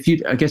mean, I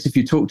guess if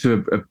you talk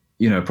to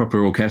a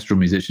proper orchestral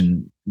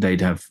musician,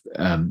 they'd have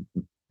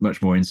much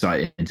more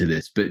insight into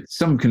this. But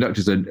some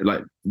conductors are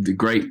like the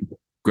great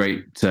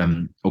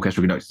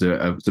orchestral conductors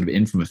are sort of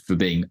infamous for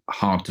being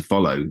hard to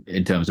follow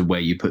in terms of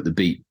where you put the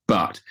beat.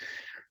 But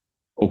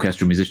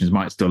orchestral musicians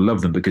might still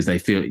love them because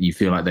you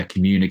feel like they're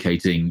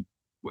communicating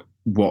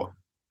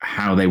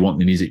how they want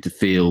the music to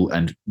feel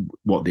and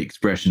what the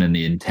expression and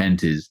the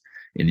intent is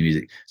in the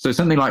music. So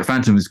something like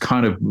Phantom is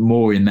kind of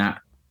more in that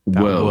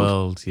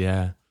world,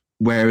 yeah.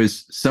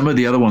 Whereas some of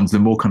the other ones, the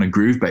more kind of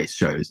groove-based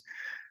shows,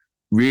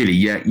 really,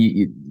 yeah,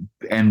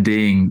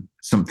 MDing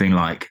something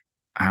like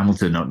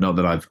Hamilton. Not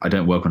that I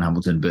don't work on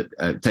Hamilton, but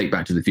take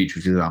Back to the Future,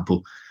 for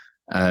example.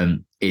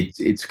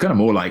 It's kind of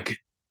more like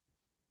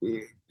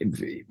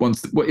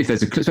especially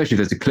if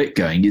there's a click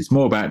going, it's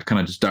more about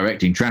kind of just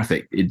directing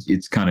traffic.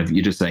 It's kind of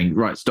you're just saying,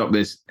 right, stop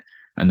this,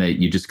 and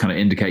you just kind of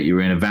indicate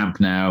you're in a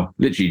vamp now.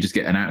 Literally, you just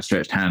get an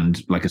outstretched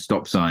hand like a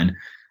stop sign,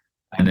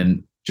 and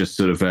then just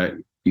sort of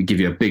you give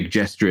you a big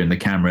gesture in the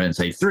camera and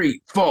say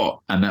 3,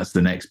 4, and that's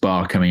the next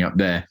bar coming up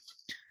there.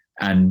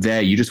 And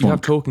there you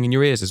have talking in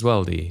your ears as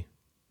well, do you?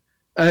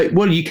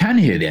 Well, you can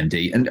hear the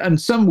MD, and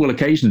some will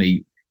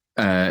occasionally,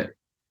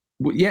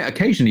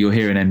 occasionally you'll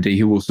hear an MD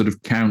who will sort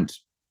of count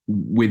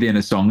within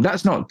a song.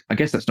 I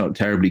guess that's not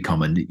terribly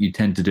common. You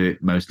tend to do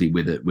it mostly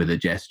with a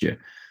gesture,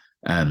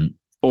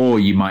 or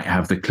you might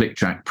have the click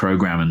track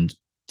programmed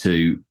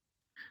to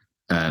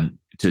so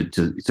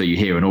you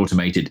hear an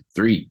automated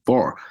 3,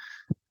 4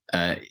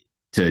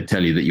 to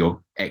tell you that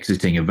you're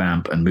exiting a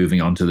vamp and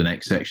moving on to the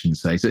next section.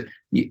 So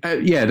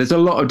there's a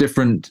lot of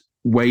different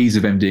ways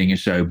of MDing a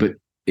show, but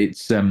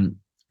it's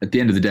at the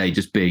end of the day,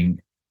 just being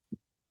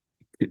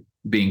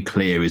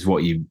clear is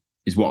what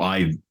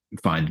I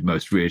find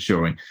most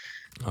reassuring.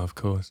 Of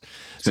course.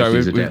 So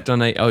we've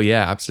done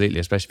absolutely,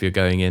 especially if you're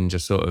going in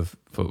just sort of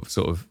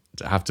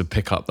have to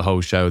pick up the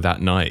whole show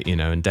that night,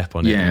 and dep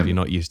on it if you're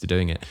not used to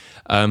doing it.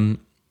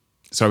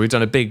 So we've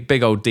done a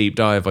big old deep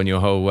dive on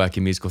your whole work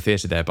in musical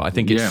theatre there, but I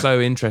think it's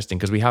so interesting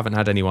because we haven't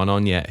had anyone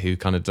on yet who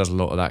kind of does a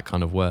lot of that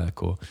kind of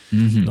work, or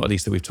not at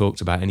least that we've talked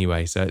about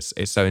anyway. So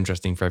it's so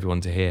interesting for everyone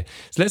to hear.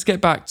 So let's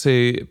get back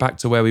to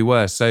where we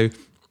were. So,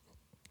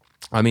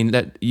 I mean,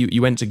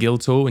 you went to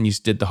Guildhall and you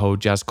did the whole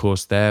jazz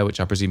course there, which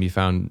I presume you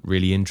found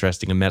really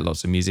interesting and met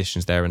lots of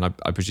musicians there. And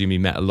I presume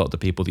you met a lot of the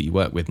people that you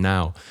work with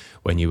now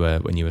when you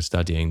were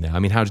studying there. I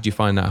mean, how did you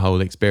find that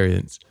whole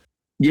experience?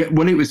 Yeah,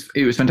 well, it was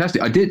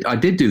fantastic. I did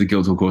do the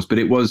Guildhall course, but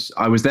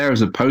I was there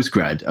as a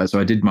postgrad, so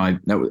I did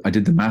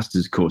the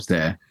master's course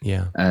there.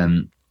 Yeah.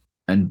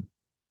 And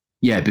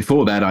yeah,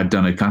 before that, I'd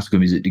done a classical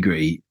music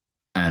degree,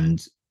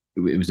 and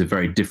it was a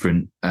very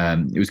different.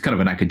 It was kind of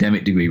an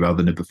academic degree rather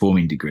than a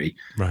performing degree.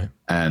 Right.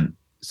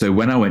 So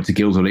when I went to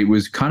Guildhall, it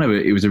was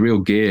a real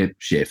gear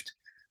shift,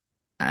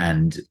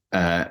 and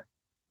so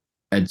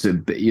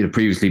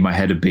previously my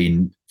head had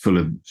been full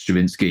of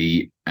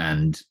Stravinsky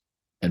and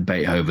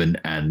Beethoven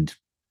and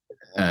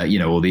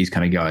all these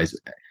kind of guys,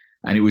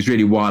 and it was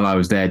really while I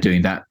was there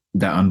doing that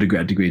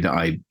undergrad degree that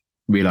I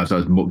realized I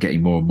was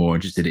getting more and more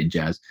interested in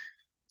jazz.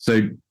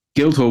 So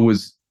Guildhall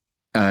was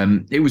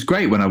it was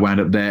great when I wound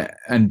up there,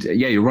 and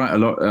yeah, you're right.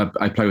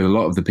 I play with a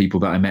lot of the people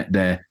that I met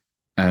there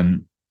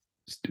to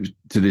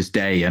this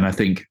day, and I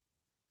think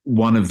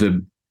one of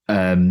the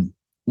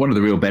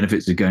real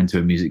benefits of going to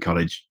a music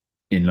college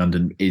in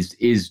London is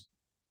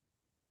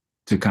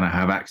to kind of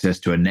have access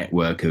to a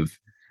network of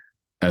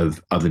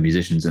other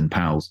musicians and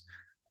pals.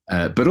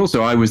 But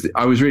also I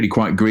was really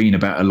quite green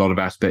about a lot of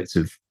aspects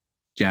of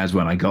jazz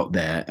when I got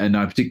there, and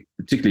I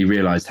particularly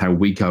realized how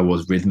weak I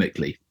was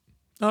rhythmically.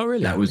 Oh,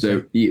 really? That was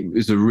it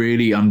was a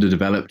really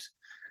underdeveloped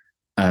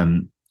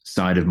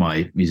side of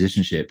my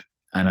musicianship,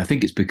 and I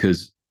think it's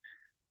because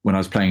when I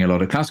was playing a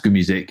lot of classical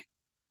music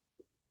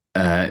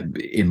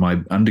in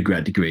my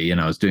undergrad degree, and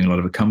I was doing a lot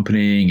of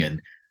accompanying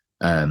and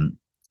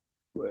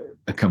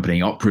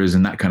accompanying operas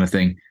and that kind of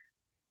thing,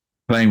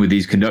 playing with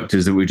these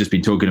conductors that we've just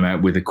been talking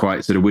about with a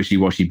quite sort of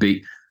wishy-washy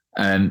beat.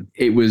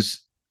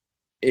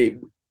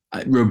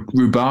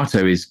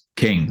 Rubato is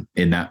king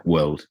in that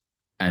world.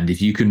 And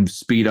if you can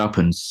speed up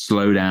and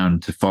slow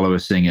down to follow a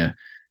singer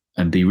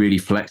and be really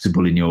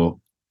flexible in your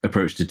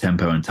approach to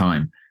tempo and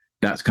time,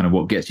 that's kind of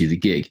what gets you the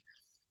gig.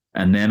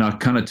 And then I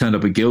kind of turned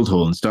up at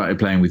Guildhall and started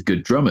playing with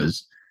good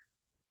drummers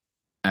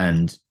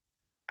and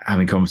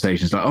having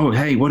conversations like, oh,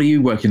 hey, what are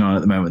you working on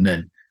at the moment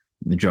then?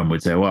 And the drummer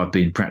would say, well, I've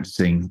been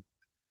practicing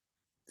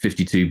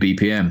 52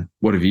 BPM.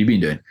 What have you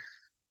been doing?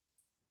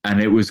 And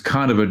it was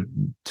kind of a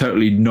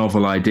totally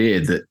novel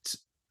idea that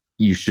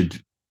you should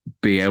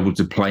be able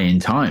to play in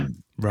time.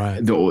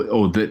 Right.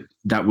 Or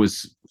that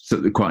was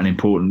sort of quite an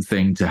important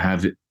thing to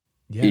have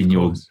in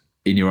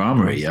your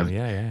armory.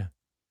 Yeah.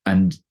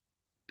 And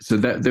so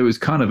that there was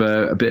kind of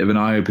a bit of an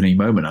eye-opening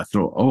moment. I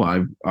thought, oh,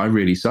 I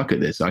really suck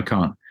at this. I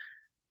can't.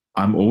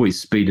 I'm always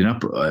speeding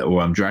up,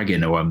 or I'm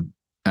dragging, or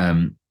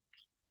I'm.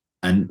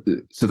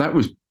 And so that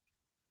was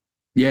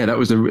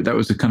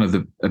a kind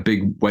of a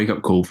big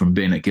wake-up call from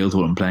being at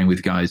Guildhall and playing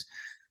with guys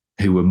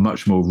who were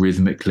much more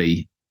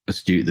rhythmically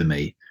astute than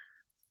me,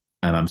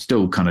 and I'm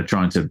still kind of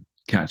trying to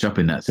catch up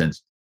in that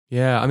sense.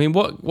 Yeah, I mean,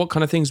 what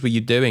kind of things were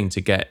you doing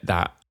to get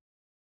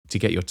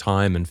your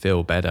time and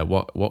feel better?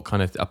 What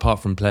kind of, apart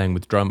from playing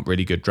with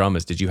really good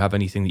drummers, did you have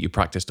anything that you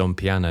practiced on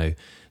piano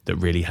that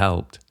really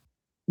helped?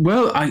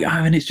 Well,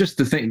 I mean, it's just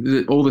the thing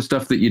that all the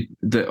stuff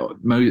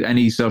that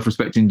any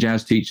self-respecting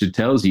jazz teacher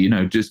tells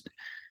you, just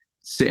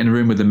sit in a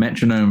room with a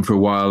metronome for a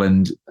while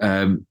and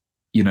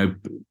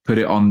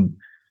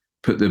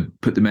put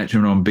the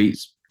metronome on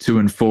beats 2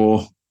 and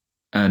 4,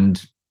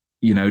 and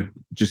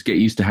just get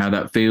used to how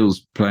that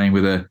feels playing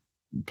with a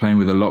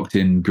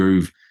locked-in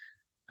groove,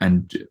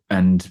 and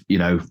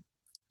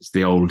it's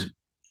the old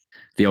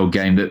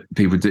game that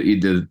people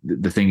do,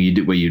 the thing you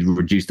do where you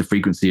reduce the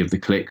frequency of the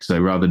click, so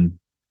rather than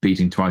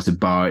beating twice a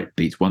bar, it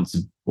beats once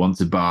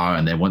a bar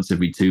and then once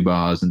every 2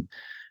 bars, and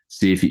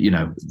see if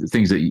the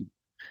things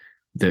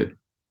that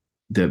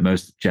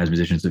most jazz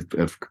musicians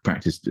have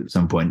practiced at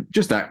some point.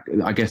 Just that,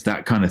 I guess,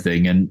 that kind of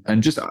thing,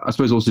 and just, I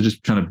suppose, also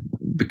just trying to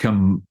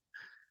become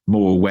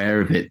more aware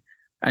of it,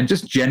 and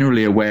just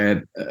generally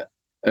aware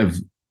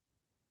of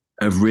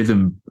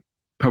rhythm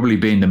probably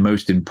being the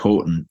most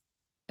important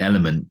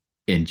element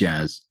in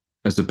jazz,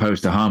 as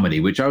opposed to harmony,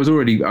 which I was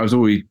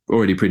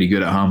already pretty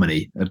good at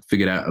harmony. I'd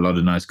figured out a lot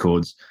of nice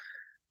chords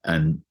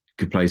and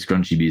could play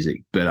scrunchy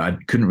music, but I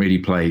couldn't really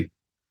play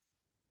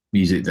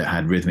music that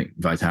had rhythmic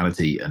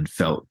vitality and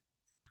felt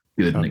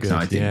good and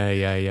exciting.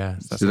 Yeah.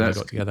 So that's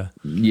got together.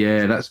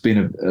 Yeah, that's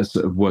been a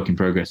sort of work in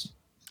progress.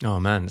 Oh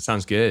man, it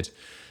sounds good.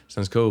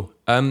 Sounds cool.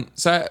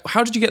 So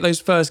how did you get those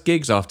first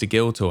gigs after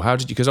Guildhall?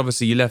 Because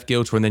obviously you left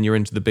Guildhall and then you're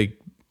into the big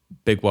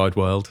wide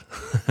world.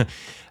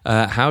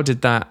 How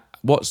did that?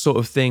 What sort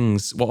of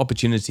things? What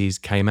opportunities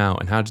came out,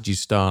 and how did you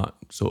start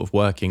sort of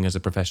working as a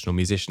professional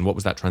musician? What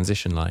was that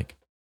transition like?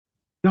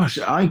 Gosh,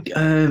 I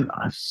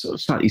sort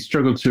of slightly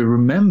struggled to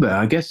remember.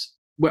 I guess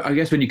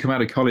when you come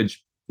out of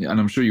college, and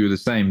I'm sure you were the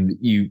same.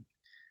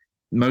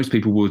 Most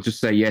people will just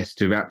say yes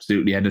to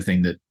absolutely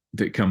anything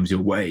that comes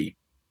your way.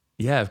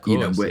 Yeah, of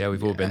course. Yeah,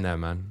 we've all been there,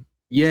 man.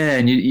 Yeah,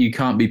 and you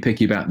can't be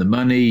picky about the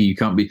money. You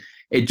can't be.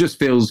 It just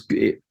feels.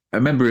 I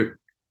remember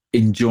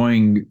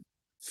enjoying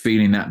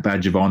feeling that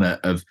badge of honor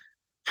of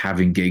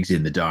having gigs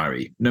in the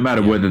diary, no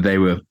matter whether they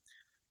were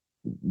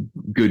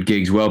good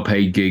gigs,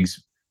 well-paid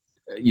gigs.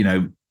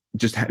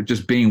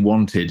 Just being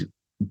wanted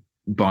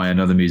by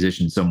another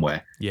musician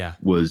somewhere. Yeah,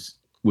 was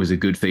a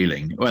good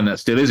feeling, and that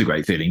still is a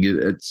great feeling.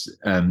 It's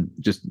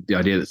just the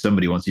idea that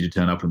somebody wants you to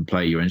turn up and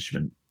play your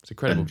instrument. It's an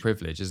incredible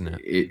privilege, isn't it?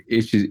 It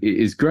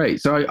is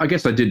great. So I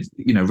guess I did,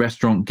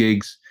 restaurant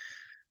gigs.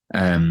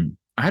 I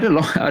had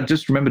I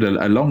just remembered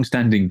a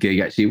long-standing gig.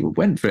 Actually, it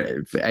went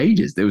for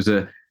ages. There was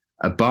a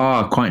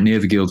bar quite near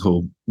the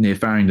Guildhall, near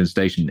Farringdon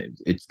Station.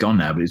 It's gone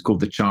now, but it's called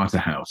the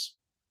Charterhouse.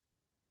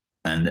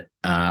 And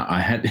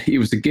it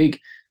was a gig.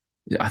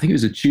 I think it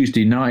was a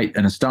Tuesday night,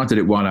 and I started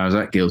it while I was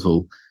at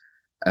Guildhall.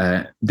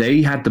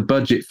 They had the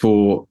budget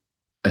for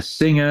a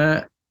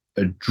singer,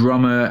 a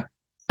drummer,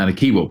 and a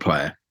keyboard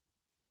player.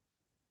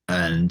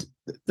 And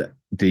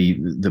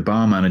the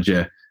bar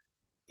manager,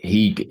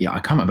 I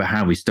can't remember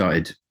how we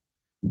started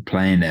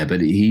playing there,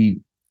 but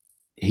he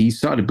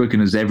started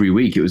booking us every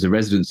week. It was a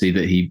residency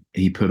that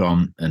he put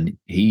on, and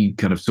he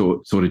kind of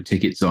sorted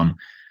tickets on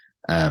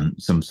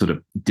some sort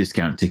of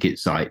discount ticket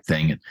site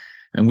thing,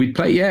 and we'd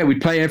play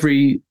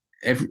every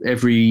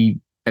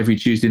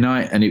Tuesday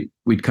night, and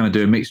we'd kind of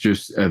do a mixture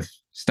of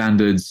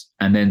standards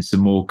and then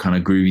some more kind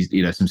of grooves,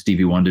 some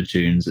Stevie Wonder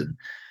tunes and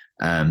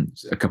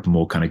a couple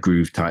more kind of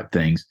groove type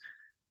things.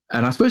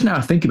 And I suppose now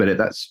I think about it,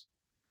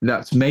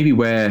 that's maybe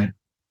where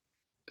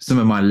some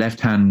of my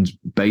left-hand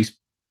bass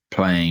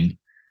playing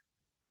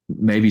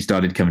maybe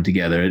started coming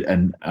together,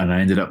 and I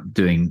ended up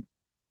playing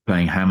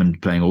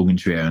Hammond, playing organ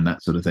trio and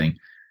that sort of thing.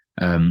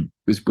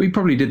 We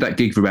probably did that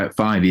gig for about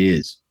 5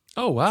 years.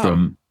 Oh wow!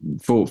 From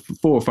 4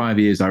 or 5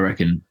 years, I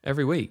reckon.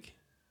 Every week.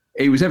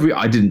 It was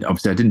I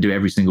didn't do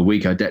every single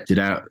week. I decked it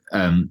out,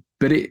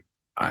 but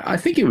I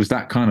think it was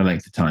that kind of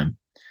length of time.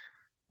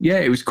 Yeah,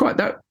 it was quite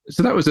that.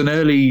 So that was an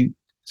early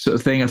sort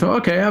of thing. I thought,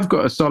 okay, I've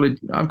got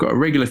a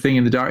regular thing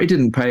in the diary. He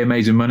didn't pay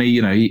amazing money,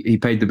 he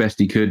paid the best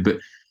he could, but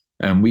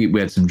we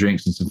had some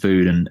drinks and some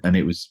food, and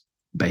it was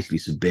basically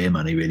some beer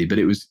money really. But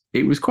it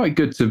was quite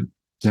good to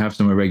have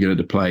somewhere regular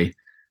to play.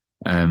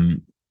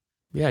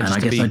 Yeah, just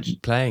to be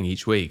playing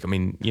each week. I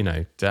mean,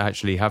 to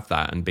actually have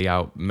that and be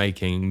out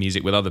making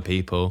music with other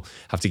people,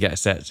 have to get a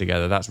set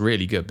together, that's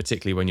really good,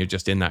 particularly when you're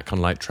just in that kind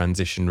of like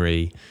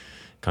transitionary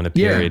kind of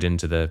period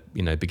into the,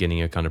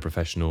 beginning of kind of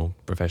professional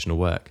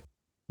work.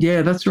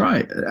 Yeah, that's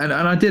right. And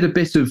I did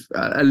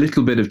a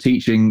little bit of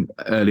teaching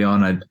early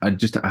on. I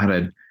had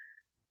a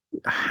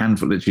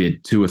handful, literally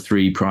 2 or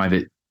 3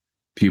 private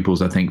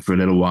pupils, I think, for a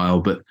little while,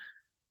 but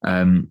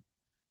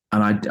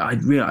and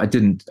I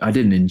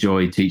didn't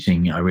enjoy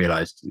teaching. I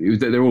realized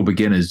they're all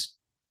beginners,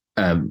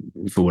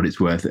 for what it's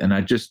worth. And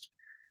I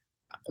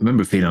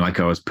remember feeling like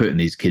I was putting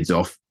these kids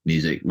off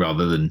music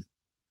rather than,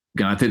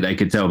 I think they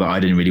could tell that I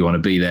didn't really want to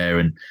be there.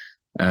 And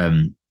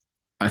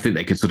I think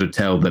they could sort of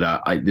tell that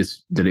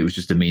that it was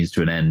just a means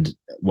to an end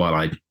while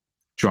I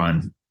try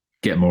and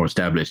get more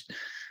established.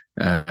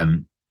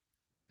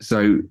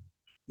 So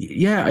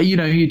yeah,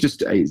 you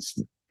just,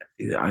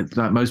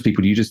 like most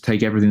people, you just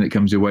take everything that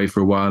comes your way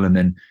for a while, and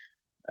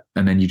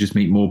then you just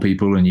meet more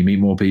people, and you meet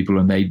more people,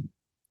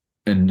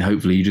 and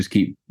hopefully you just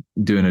keep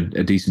doing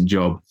a decent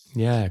job.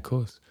 Yeah, of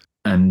course.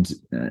 And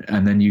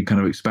then you kind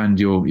of expand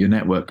your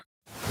network.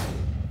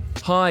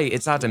 Hi,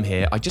 it's Adam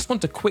here. I just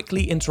want to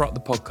quickly interrupt the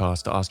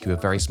podcast to ask you a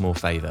very small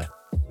favour.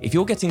 If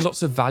you're getting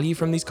lots of value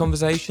from these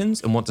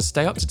conversations and want to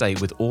stay up to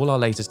date with all our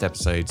latest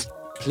episodes,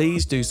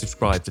 please do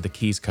subscribe to The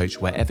Keys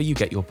Coach wherever you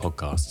get your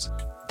podcasts.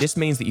 This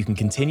means that you can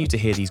continue to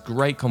hear these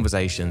great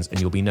conversations,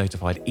 and you'll be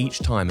notified each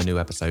time a new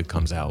episode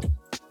comes out.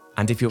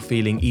 And if you're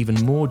feeling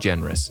even more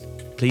generous,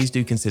 please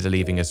do consider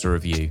leaving us a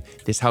review.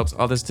 This helps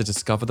others to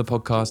discover the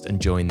podcast and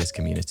join this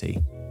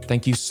community.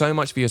 Thank you so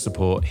much for your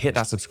support. Hit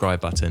that subscribe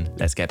button.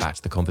 Let's get back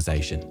to the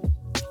conversation.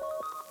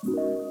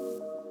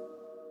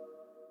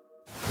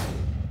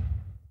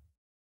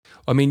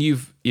 I mean,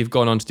 you've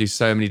gone on to do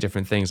so many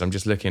different things. I'm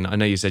just looking. I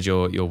know you said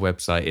your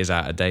website is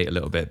out of date a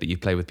little bit, but you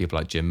play with people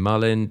like Jim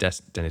Mullen,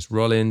 Dennis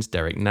Rollins,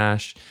 Derek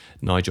Nash,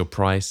 Nigel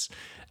Price.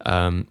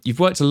 You've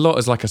worked a lot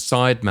as like a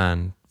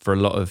sideman for a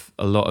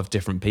lot of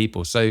different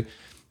people. So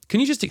can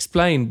you just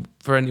explain,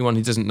 for anyone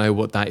who doesn't know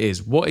what that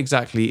is, what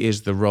exactly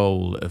is the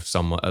role of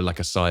someone like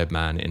a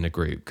sideman in a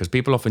group? Because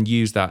people often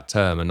use that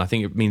term, and I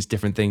think it means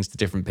different things to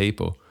different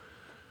people.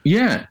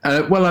 Yeah,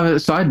 well, a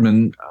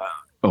sideman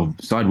or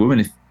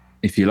sidewoman,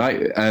 if you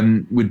like,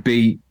 would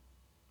be.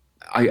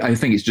 I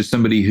think it's just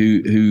somebody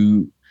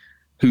who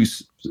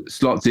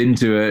slots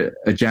into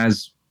a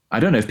jazz. I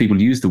don't know if people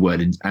use the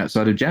word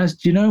outside of jazz.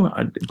 Do you know?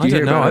 I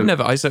don't know. I've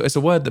never. It's a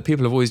word that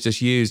people have always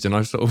just used, and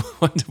I sort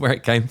of wonder where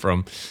it came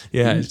from.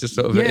 Yeah, it's just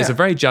sort of. Yeah. It's a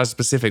very jazz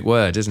specific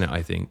word, isn't it?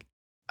 I think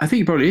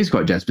it probably is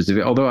quite jazz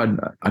specific. Although I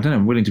don't know.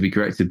 I'm willing to be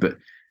corrected, but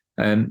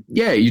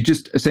you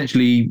just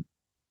essentially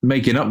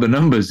making up the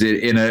numbers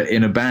in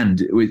a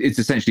band. It's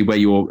essentially where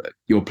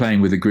you're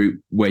playing with a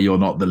group where you're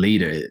not the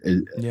leader.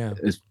 Yeah.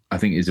 I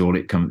think is all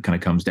it kind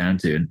of comes down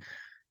to.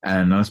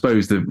 And I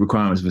suppose the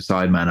requirements of a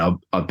sideman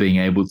are being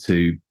able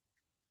to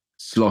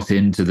slot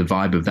into the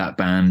vibe of that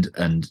band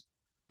and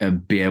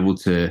be able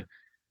to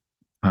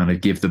kind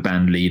of give the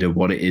band leader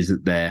what it is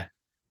that they're,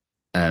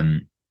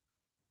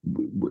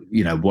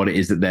 what it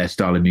is that their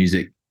style of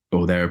music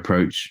or their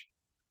approach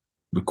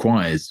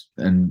requires.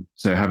 And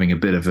so having a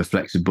bit of a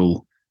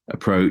flexible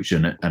approach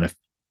and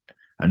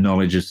a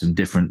knowledge of some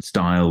different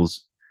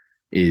styles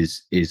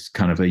is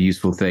kind of a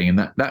useful thing, and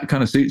that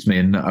kind of suits me,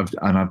 and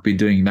I've been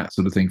doing that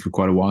sort of thing for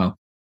quite a while.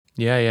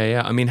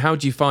 Yeah. I mean, how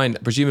do you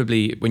find,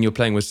 presumably when you're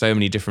playing with so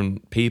many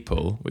different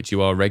people, which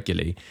you are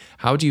regularly,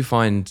 how do you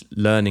find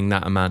learning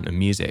that amount of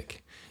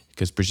music?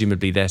 Because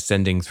presumably they're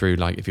sending through,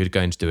 like if you're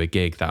going to do a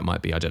gig, that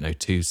might be, I don't know,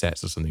 2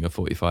 sets or something of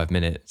 45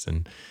 minutes,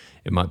 and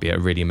it might be a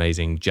really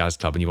amazing jazz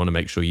club and you want to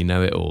make sure you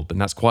know it all. But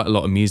that's quite a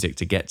lot of music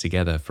to get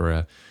together for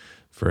a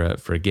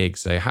gig.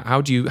 So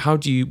how do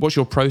you what's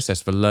your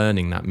process for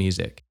learning that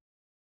music?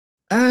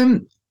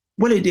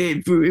 Well,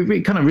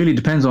 it kind of really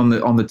depends on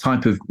the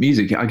type of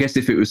music. I guess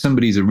if it was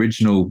somebody's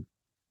original,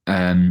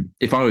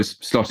 if I was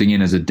slotting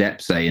in as a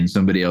dep, say, in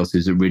somebody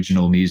else's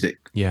original music,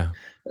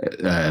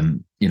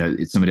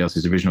 it's somebody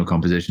else's original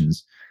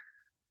compositions.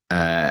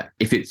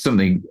 If it's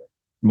something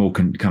more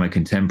kind of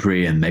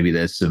contemporary, and maybe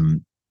there's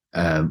some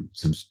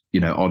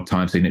odd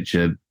time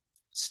signature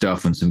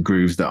stuff and some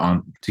grooves that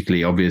aren't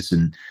particularly obvious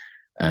and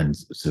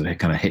sort of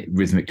kind of hit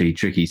rhythmically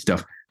tricky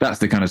stuff. That's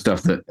the kind of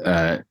stuff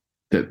that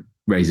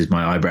raises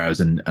my eyebrows,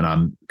 and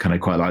I'm kind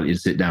of quite likely to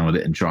sit down with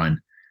it and try and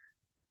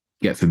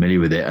get familiar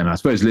with it. And I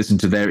suppose listen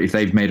to if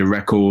they've made a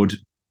record,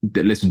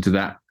 listen to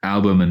that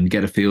album and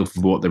get a feel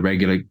for what the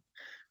regular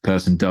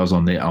person does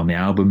on the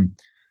album.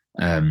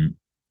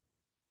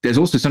 There's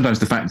also sometimes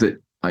the fact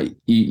that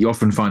you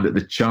often find that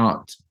the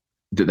chart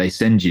that they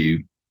send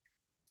you,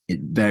 it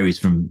varies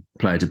from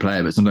player to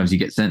player, but sometimes you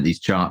get sent these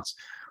charts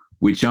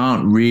which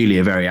aren't really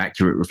a very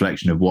accurate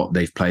reflection of what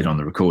they've played on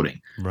the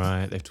recording.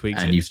 Right, they've tweaked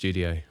it in the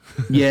studio.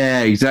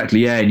 Yeah, exactly.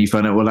 Yeah, and you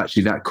find out, well,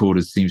 actually that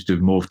chord seems to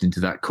have morphed into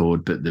that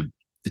chord, but the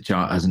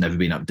chart hasn't ever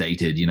been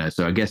updated.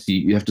 So I guess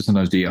you have to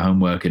sometimes do your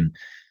homework, and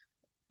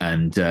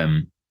then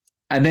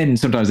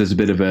sometimes there's a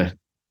bit of there's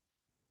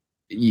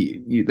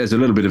a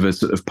little bit of a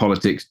sort of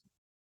politics,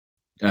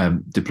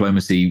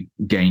 diplomacy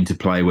game to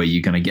play, where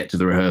you're going to get to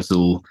the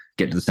rehearsal,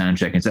 get to the sound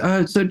check and say,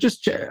 oh, so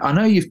just I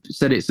know you've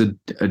said it's a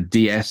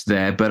DS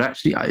there, but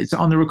actually it's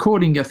on the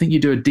recording, I think you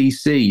do a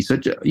DC, so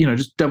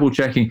just double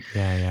checking.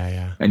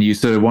 Yeah. And you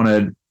sort of want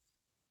to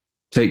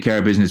take care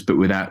of business, but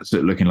without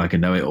sort of looking like a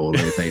know-it-all.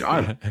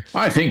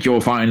 I think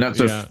you'll find that's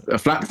a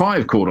flat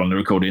 5 chord on the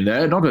recording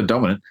there, not a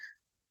dominant.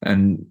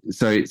 And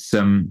so it's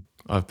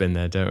I've been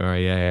there, don't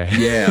worry.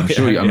 Yeah,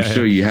 I'm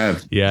sure you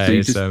have.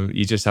 Yeah, so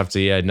you just have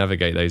to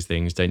navigate those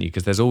things, don't you?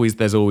 Because there's always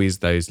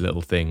those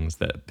little things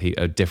that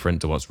are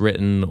different to what's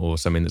written or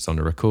something that's on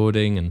a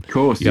recording, and of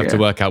course, you have to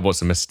work out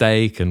what's a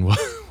mistake and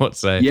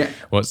what's actually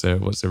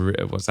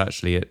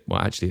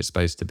it's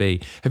supposed to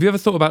be. Have you ever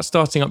thought about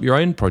starting up your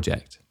own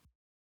project?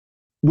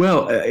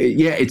 Well,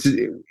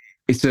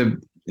 it's a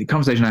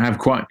conversation I have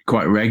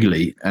quite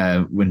regularly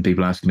when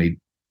people ask me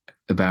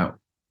about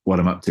what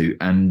I'm up to,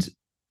 and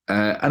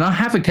I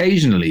have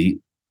occasionally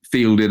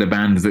fielded a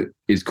band that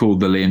is called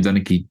the Liam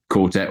Dunachie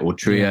Quartet or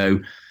Trio,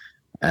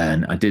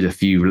 and I did a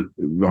few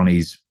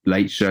Ronnie's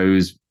late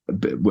shows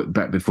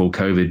back before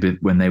COVID,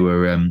 when they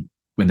were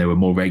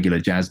more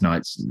regular jazz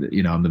nights,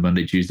 on the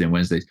Monday, Tuesday, and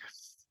Wednesdays.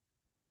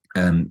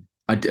 So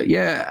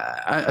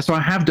I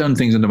have done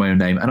things under my own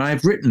name, and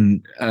I've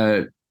written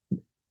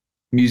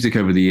music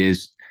over the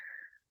years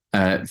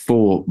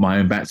for my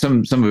own band.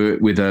 Some of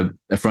it with a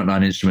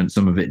frontline instrument,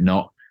 some of it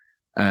not.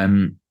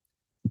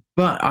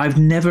 But I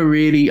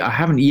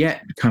haven't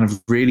yet kind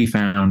of really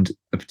found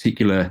a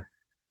particular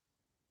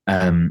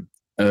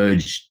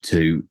urge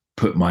to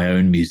put my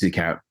own music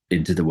out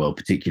into the world,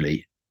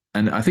 particularly.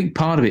 And I think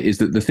part of it is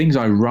that the things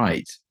I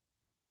write,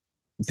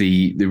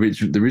 the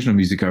original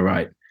music I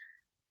write,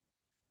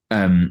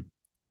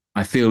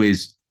 I feel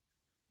is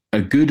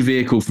a good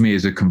vehicle for me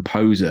as a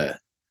composer,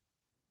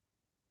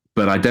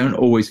 but I don't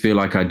always feel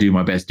like I do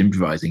my best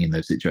improvising in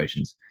those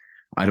situations.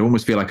 I'd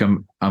almost feel like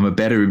I'm a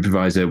better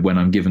improviser when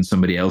I'm given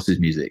somebody else's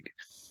music.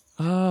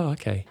 Oh,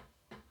 okay.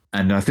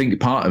 And I think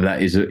part of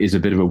that is a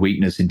bit of a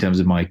weakness in terms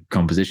of my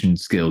composition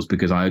skills,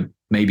 because I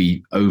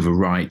maybe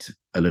overwrite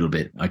a little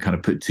bit. I kind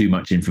of put too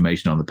much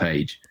information on the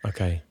page.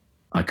 Okay.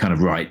 I kind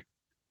of write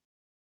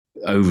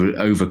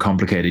over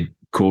complicated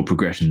chord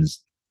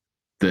progressions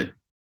that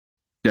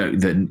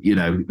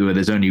where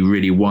there's only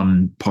really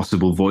one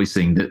possible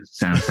voicing that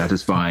sounds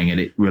satisfying, and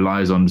it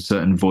relies on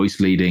certain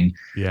voice leading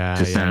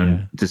to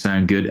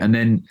sound good. And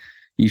then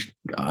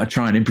I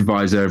try and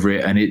improvise over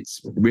it, and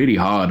it's really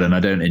hard, and I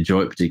don't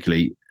enjoy it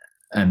particularly.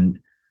 And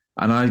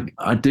I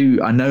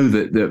know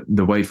that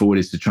the way forward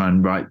is to try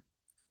and write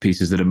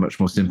pieces that are much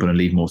more simple and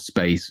leave more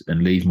space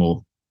and leave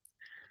more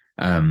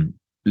to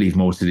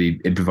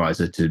the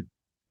improviser to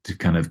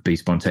kind of be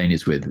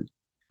spontaneous with,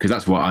 because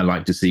that's what I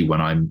like to see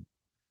when I'm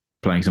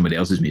playing somebody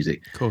else's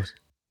music. Of course.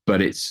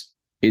 But it's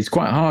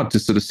quite hard to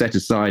sort of set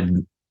aside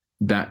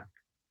that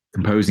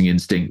composing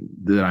instinct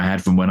that I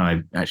had from when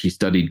I actually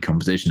studied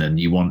composition, and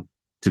you want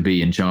to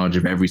be in charge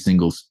of every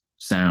single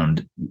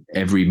sound,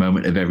 every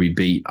moment of every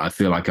beat. I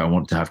feel like I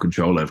want to have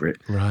control over it.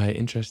 Right,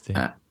 interesting.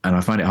 And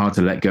I find it hard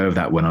to let go of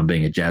that when I'm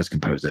being a jazz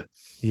composer.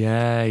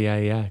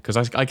 Yeah.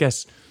 Because I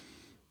guess,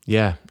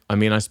 yeah. I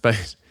mean, I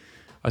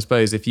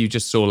suppose if you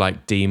just saw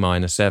like D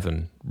minor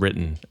 7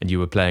 written and you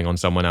were playing on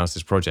someone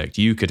else's project,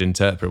 you could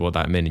interpret what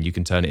that meant and you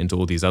can turn it into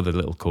all these other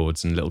little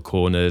chords and little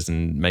corners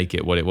and make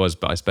it what it was.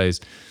 But I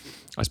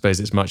suppose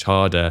it's much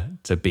harder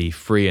to be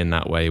free in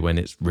that way when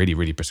it's really,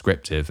 really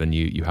prescriptive and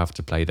you have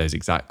to play those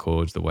exact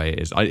chords the way it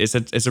is.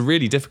 It's a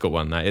really difficult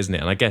one, that, isn't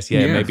it? And I guess,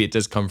 maybe it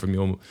does come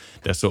from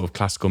the sort of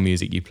classical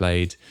music you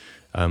played,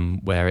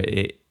 where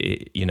it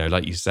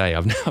like you say,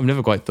 I've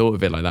never quite thought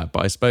of it like that,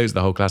 but I suppose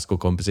the whole classical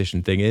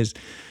composition thing is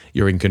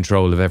you're in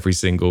control of every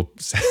single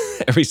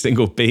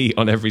beat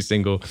on every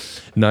single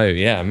note.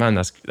 Yeah, man,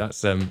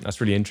 that's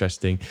really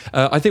interesting.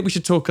 I think we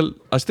should talk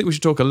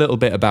a little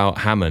bit about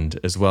Hammond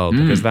as well,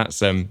 because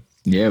that's we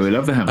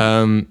love the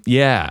Hammond.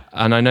 Yeah,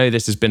 and I know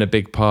this has been a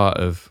big part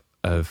of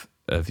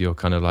your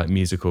kind of like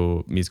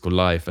musical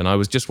life. And I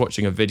was just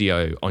watching a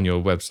video on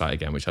your website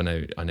again, which I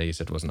know you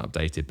said wasn't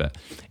updated, but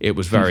it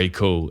was very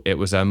cool. It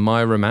was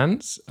My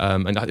Romance,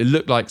 and it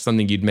looked like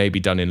something you'd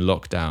maybe done in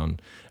lockdown.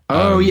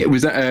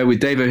 Was that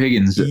with Dave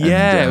O'Higgins?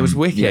 Yeah, it was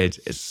wicked. Yeah.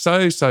 It's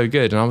so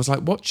good. And I was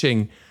like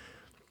watching,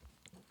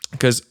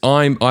 because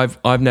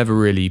I've never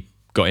really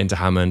got into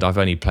Hammond. I've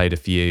only played a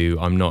few.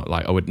 I'm not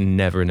like, I would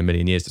never in a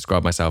million years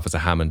describe myself as a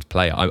Hammond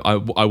player.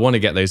 I want to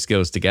get those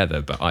skills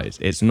together, but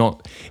it's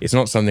not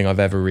something I've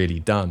ever really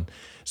done.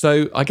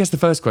 So I guess the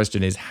first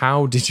question is,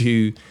 how did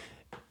you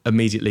kind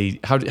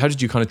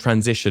of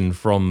transition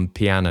from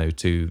piano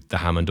to the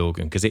Hammond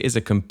organ? Because it is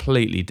a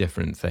completely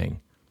different thing.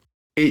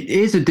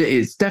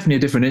 It's definitely a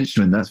different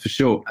instrument, that's for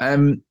sure.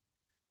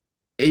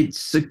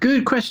 It's a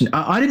good question.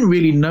 I didn't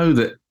really know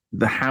that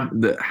the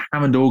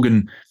Hammond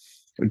organ,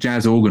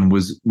 jazz organ,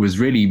 was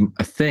really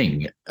a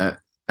thing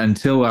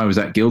until I was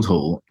at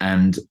Guildhall,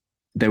 and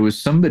there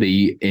was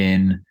somebody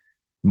in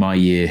my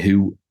year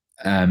who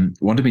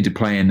wanted me to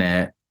play in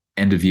their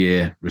end of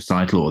year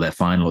recital or their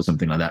final or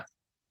something like that,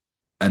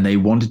 and they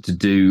wanted to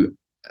do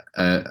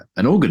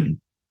an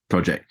organ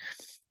project.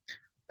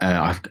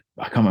 I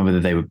can't remember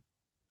whether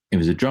it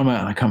was a drummer,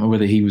 and I can't remember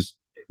whether he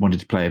wanted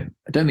to play.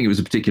 I don't think it was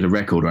a particular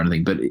record or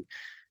anything, but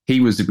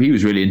he was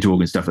really into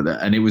organ stuff like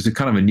that, and it was a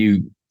kind of a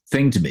new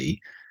thing to me.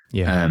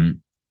 Yeah.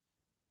 In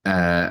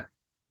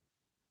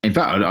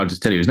fact, I'll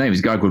just tell you his name.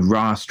 He's a guy called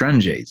Ra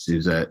Stranges,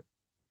 who's a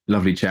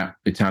lovely chap,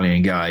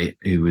 Italian guy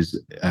who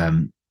was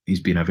he's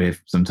been over here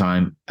for some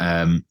time,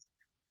 and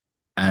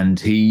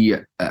he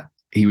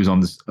was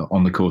on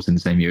the course in the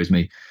same year as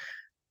me.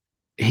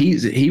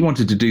 He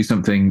wanted to do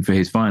something for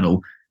his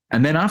final,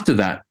 and then after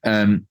that,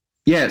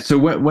 so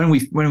when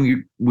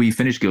we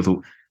finished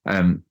Guildhall,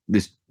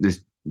 this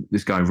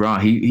guy Ra,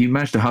 he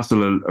managed to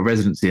hustle a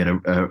residency at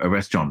a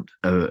restaurant,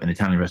 an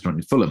Italian restaurant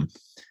in Fulham,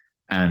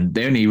 and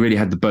they only really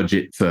had the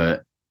budget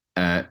for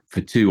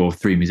 2 or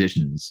 3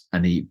 musicians,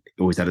 and he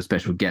always had a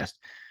special guest.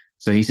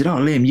 So he said, "Oh,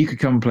 Liam, you could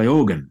come and play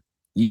organ.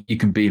 You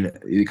can be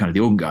kind of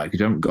the organ guy because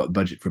you haven't got the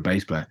budget for a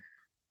bass player."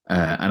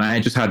 And I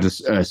just had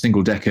a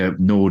single decker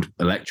Nord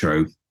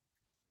Electro,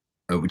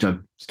 which I've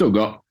still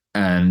got,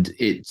 and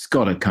it's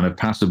got a kind of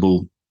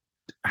passable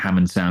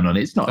Hammond sound on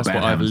it. It's not That's a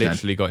bad what Hammond I've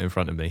literally sound. got in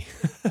front of me.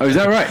 Oh, is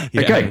that right?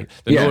 Yeah. Okay.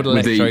 The Nord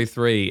Electro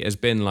 3 has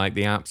been like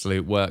the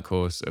absolute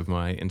workhorse of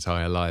my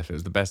entire life. It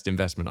was the best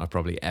investment I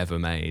probably ever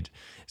made.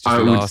 It's just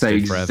I would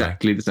say forever.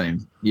 exactly the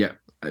same. Yeah,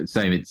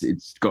 same.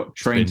 It's got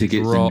train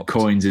tickets and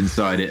coins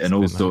inside it and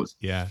all sorts.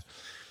 Yeah.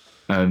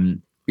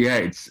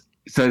 It's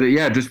so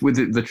that, just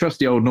with the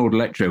trusty old Nord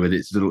Electro with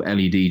its little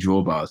LED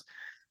drawbars.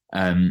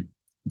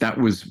 That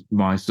was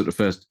my sort of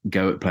first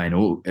go at playing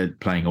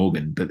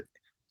organ, but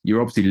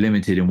you're obviously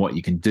limited in what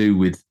you can do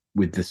with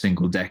the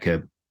single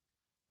decker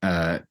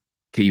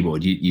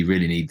keyboard. You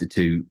really need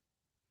the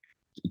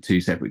two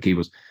separate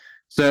keyboards.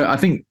 So I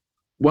think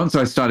once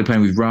I started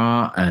playing with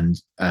Ra, and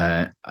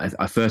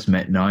I first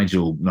met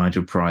Nigel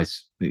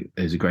Price,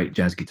 who's a great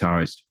jazz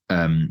guitarist,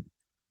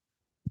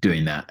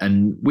 doing that,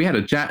 and we had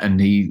a chat, and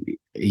he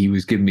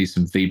was giving me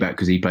some feedback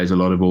because he plays a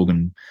lot of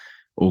organ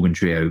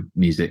trio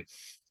music,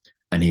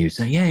 and he was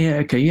saying,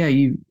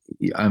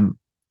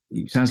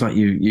 you sounds like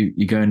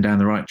you're going down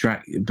the right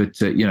track, but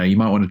you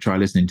might want to try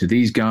listening to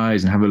these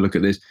guys and have a look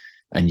at this,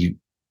 and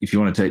if you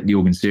want to take the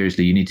organ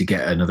seriously, you need to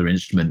get another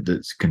instrument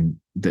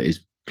that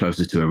is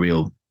closer to a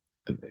real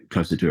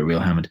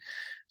Hammond.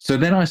 So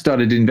then I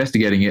started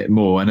investigating it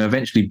more, and I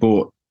eventually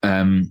bought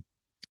the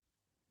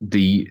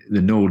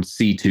Nord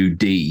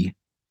C2D,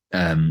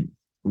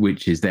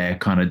 which is their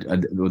kind of,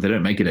 well, they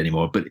don't make it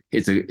anymore, but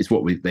it's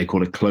what they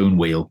call a clone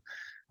wheel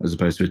as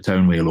opposed to a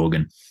tone wheel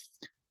organ,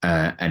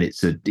 and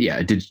it's a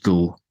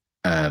digital,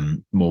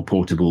 more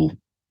portable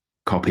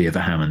copy of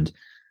a Hammond.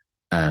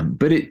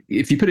 But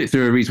if you put it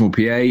through a reasonable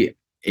PA,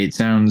 it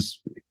sounds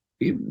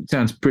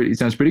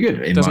pretty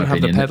good in my Doesn't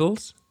have the opinion.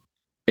 pedals?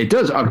 It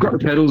does. I've got the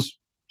pedals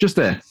just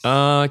there.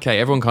 Okay,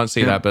 everyone can't see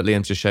Yeah. that, but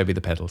Liam's just showed me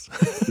the pedals.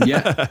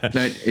 Yeah,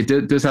 no,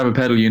 it does have a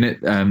pedal unit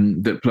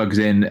that plugs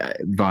in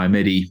via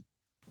MIDI,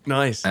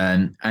 Nice.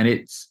 and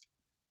it's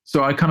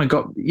so I kind of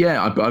got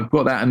I've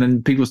got that, and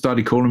then people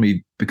started calling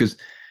me because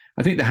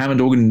I think the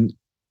Hammond organ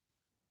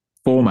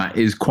format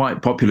is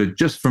quite popular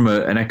just from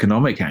an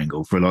economic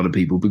angle for a lot of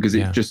people because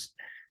it just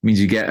means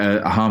you get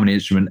a harmony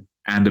instrument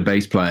and a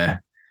bass player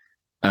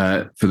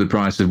for the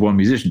price of one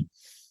musician.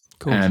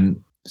 Cool.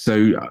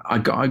 So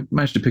I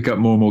managed to pick up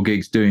more and more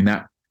gigs doing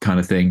that kind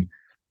of thing.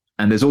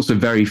 And there's also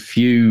very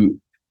few,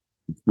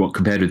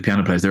 compared with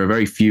piano players, there are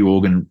very few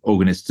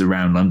organists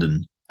around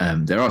London.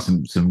 There are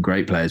some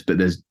great players, but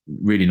there's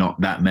really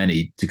not that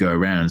many to go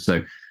around.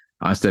 So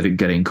I started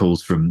getting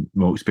calls from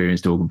more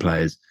experienced organ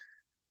players,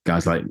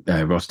 guys like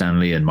Ross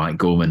Stanley and Mike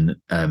Gorman,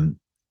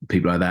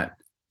 people like that,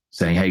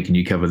 saying, "Hey, can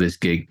you cover this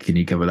gig? Can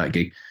you cover that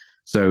gig?"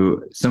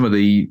 So some of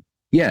the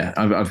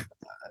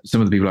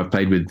some of the people I've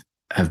played with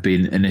have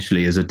been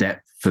initially as a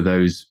dep for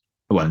those,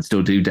 and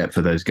still do dep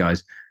for those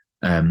guys,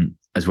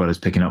 as well as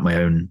picking up my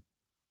own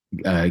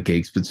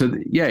gigs. But so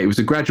it was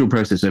a gradual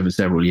process over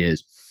several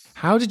years.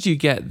 How did you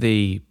get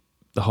the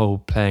whole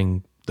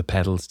playing the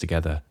pedals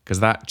together? Because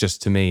that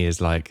just to me is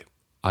like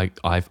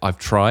I've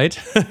tried,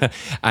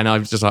 and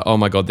I'm just like, oh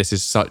my god, this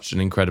is such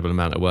an incredible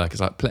amount of work. It's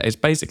like it's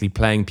basically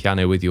playing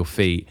piano with your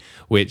feet,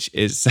 which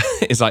is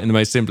like in the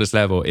most simplest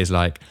level is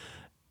like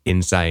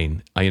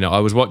insane. I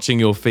was watching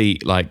your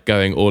feet like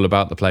going all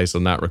about the place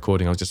on that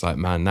recording. I was just like,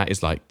 man, that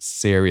is like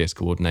serious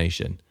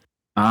coordination.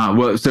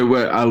 So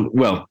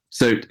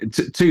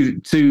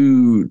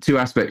two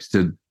aspects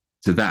to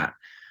that.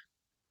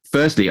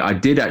 Firstly, I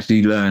did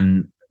actually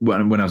learn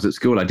when I was at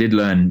school. I did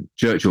learn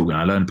church organ.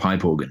 I learned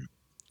pipe organ.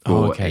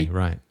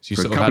 Right. So you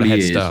sort of had a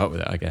head start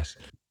with it, I guess.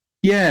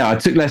 Yeah, I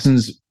took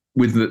lessons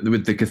with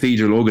the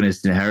cathedral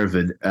organist in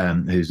Hereford,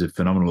 who's a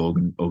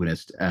phenomenal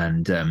organist,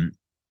 and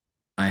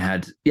I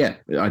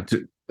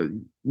took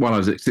while I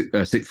was at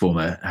sixth form,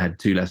 I had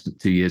 2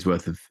 years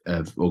worth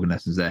of organ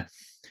lessons there,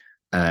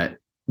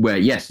 where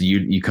yes,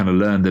 you kind of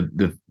learn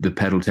the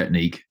pedal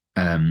technique,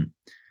 and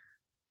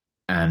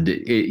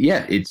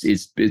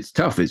it's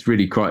tough. It's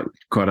really quite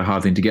a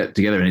hard thing to get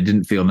together, and it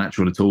didn't feel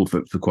natural at all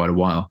for quite a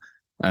while.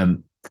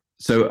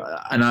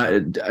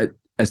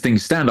 As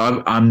things stand,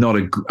 I'm not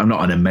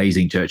an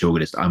amazing church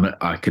organist.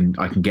 I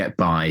can get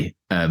by,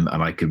 and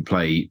I can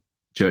play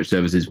church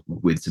services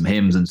with some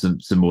hymns and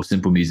some more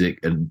simple music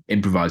and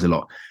improvise a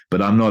lot.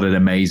 But I'm not an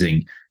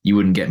amazing. You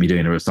wouldn't get me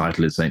doing a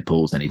recital at St.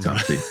 Paul's anytime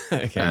soon.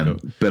 Okay, cool.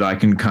 But I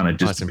can kind of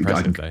just That's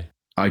impressive,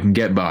 I can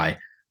get by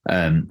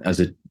as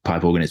a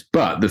pipe organist.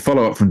 But the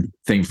follow-up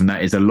thing from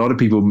that is a lot of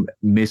people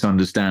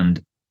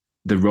misunderstand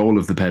the role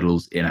of the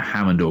pedals in a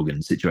Hammond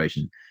organ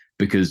situation,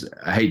 because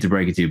I hate to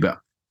break it to you, but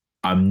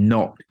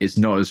it's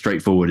not as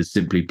straightforward as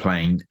simply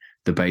playing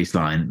the bass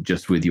line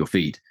just with your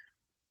feet.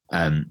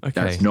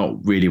 That's not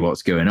really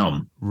what's going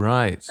on.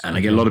 Right. And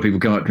I get a lot of people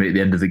come up to me at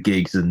the end of the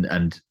gigs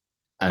and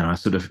I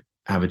sort of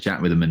have a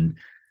chat with them.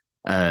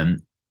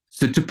 And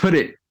so to put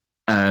it,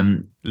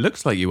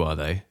 looks like you are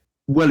though.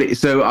 Well,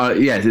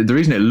 the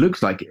reason it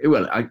looks like,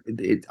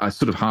 I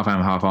sort of half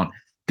am, half aren't.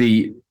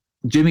 The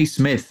Jimmy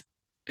Smith,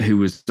 who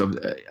was,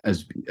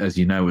 as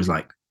you know, was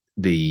like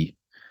the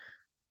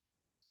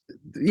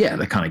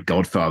kind of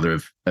godfather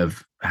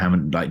of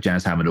Hammond, like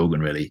jazz Hammond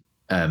organ, really.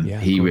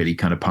 He really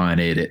kind of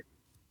pioneered it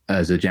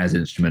as a jazz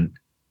instrument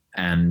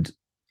and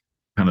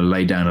kind of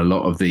laid down a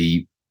lot of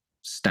the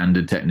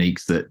standard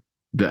techniques that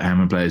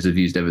Hammond players have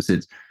used ever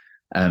since.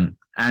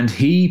 And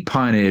he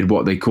pioneered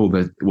what he called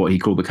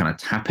the kind of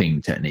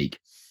tapping technique.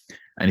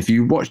 And if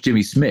you watch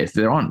Jimmy Smith,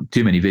 there aren't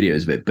too many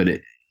videos of it, but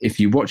if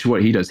you watch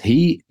what he does,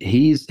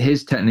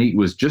 his technique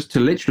was just to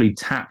literally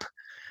tap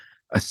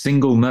a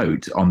single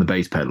note on the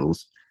bass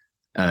pedals.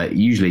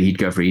 Usually he'd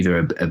go for either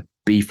a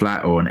B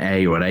flat or an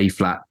A or an A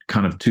flat,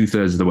 kind of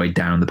 2/3 of the way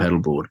down the pedal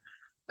board.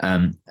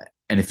 And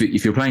if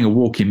you're playing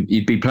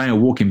you'd be playing a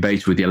walking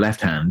bass with your left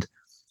hand.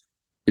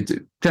 It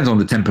depends on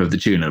the tempo of the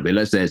tune a little bit.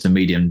 Let's say it's a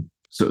medium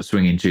sort of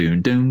swinging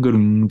tune. Ding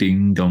dong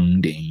ding dong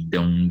ding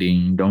dong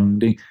ding dong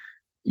ding.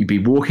 You'd be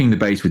walking the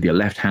bass with your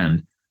left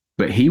hand,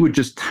 but he would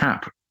just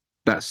tap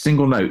that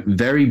single note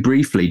very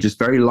briefly, just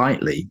very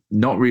lightly,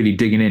 not really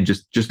digging in,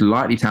 just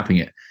lightly tapping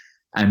it.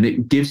 And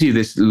it gives you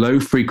this low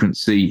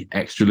frequency,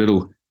 extra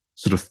little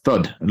sort of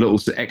thud, a little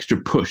extra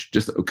push,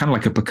 just kind of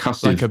like a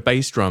percussive, like a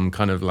bass drum,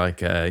 kind of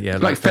like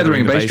like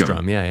feathering a bass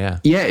drum. Yeah,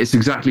 it's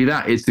exactly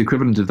that. It's the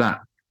equivalent of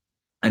that.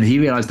 And he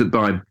realized that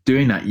by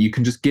doing that, you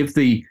can just give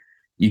a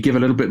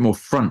little bit more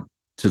front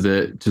to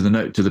the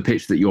note, to the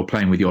pitch that you're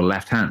playing with your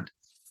left hand.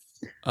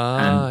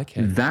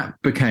 That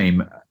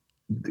became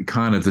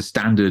kind of the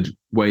standard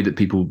way that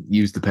people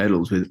use the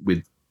pedals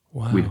with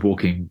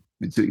walking,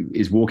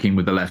 is walking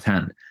with the left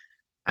hand.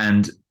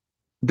 And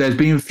there's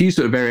been a few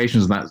sort of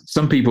variations of that.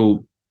 Some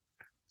people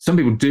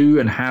do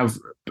and have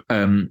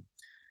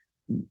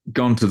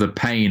gone to the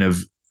pain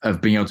of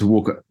of being able to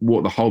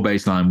walk the whole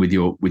bass line with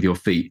your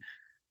feet.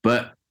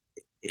 But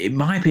in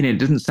my opinion, it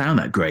doesn't sound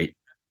that great,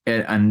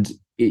 and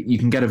you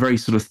can get a very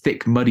sort of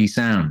thick, muddy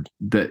sound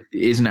that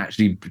isn't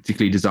actually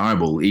particularly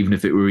desirable, even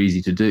if it were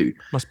easy to do.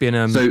 Must be an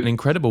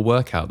incredible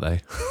workout, though.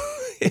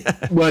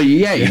 Yeah. Well,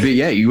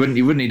 you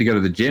wouldn't need to go to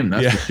the gym,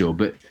 that's for sure.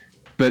 But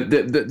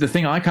the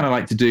thing I kind of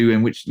like to do,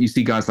 and which you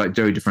see guys like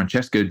Joey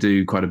DeFrancesco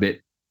do quite a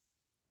bit,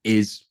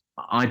 is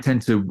I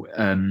tend to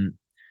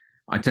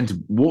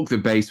walk the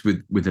bass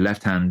with the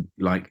left hand,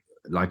 like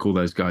all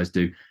those guys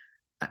do,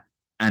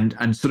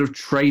 and sort of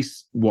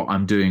trace what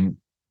I'm doing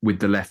with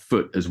the left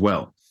foot as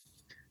well.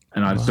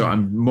 And so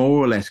I'm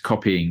more or less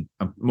playing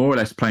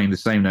the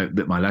same note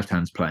that my left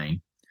hand's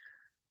playing,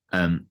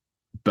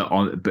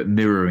 but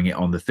mirroring it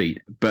on the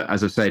feet. But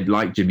as I said,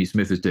 like Jimmy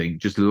Smith was doing,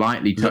 just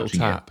lightly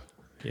touching it.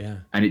 Yeah.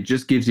 And it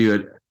just gives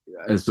you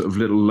a sort of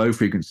little low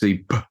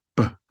frequency.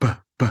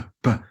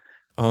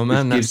 Oh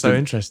man, that's so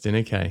interesting.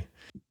 Okay.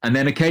 And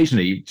then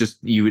occasionally,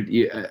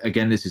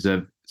 again, this is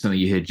something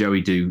you hear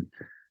Joey do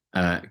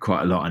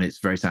quite a lot, and it's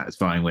very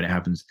satisfying when it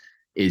happens.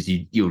 Is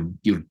you'll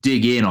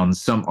dig in on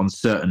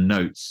certain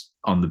notes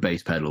on the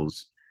bass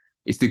pedals.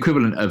 It's the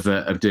equivalent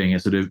of doing a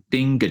sort of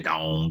ding a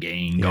dong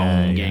ding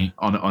dong ding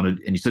on and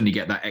you suddenly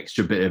get that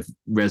extra bit of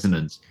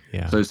resonance.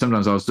 Yeah. So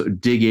sometimes I'll sort of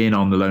dig in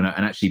on the low note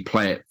and actually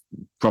play it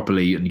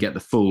properly, and you get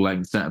the full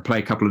length. Play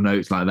a couple of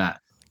notes like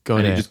that,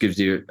 it just gives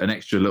you an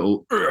extra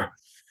little.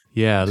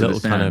 Yeah, a little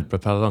kind of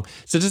propel along.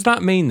 So does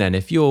that mean then,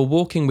 if you're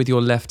walking with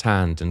your left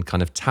hand and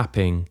kind of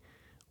tapping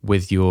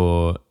with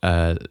your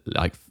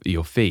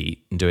your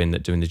feet and doing the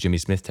Jimmy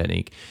Smith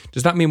technique,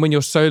 does that mean when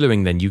you're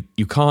soloing then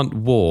you can't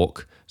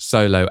walk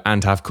solo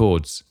and have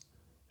chords?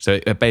 So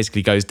it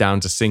basically goes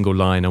down to single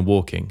line and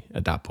walking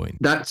at that point.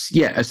 That's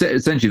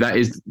essentially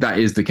that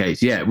is the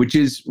case. Yeah, which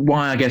is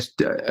why I guess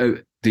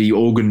the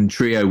organ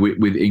trio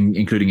with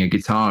including a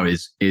guitar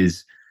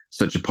is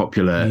such a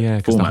popular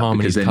because the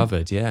harmony's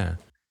covered. Yeah.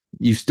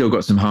 You've still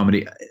got some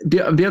harmony.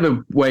 The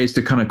other way is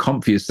to kind of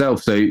comp for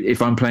yourself. So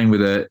if I'm playing with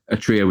a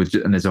trio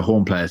and there's a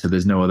horn player, so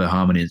there's no other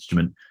harmony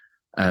instrument,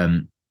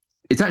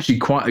 it's actually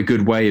quite a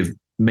good way of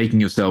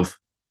making yourself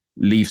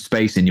leave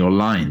space in your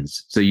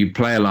lines. So you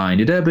play a line,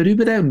 and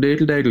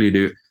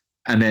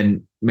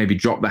then maybe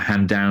drop the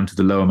hand down to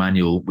the lower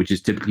manual, which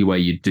is typically where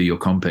you do your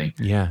comping.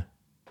 Yeah.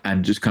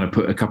 And just kind of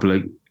put a couple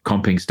of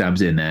comping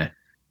stabs in there.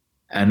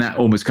 And that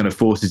almost kind of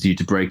forces you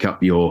to break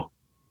up your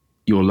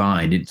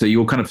line, so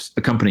you're kind of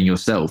accompanying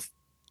yourself.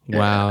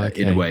 Wow,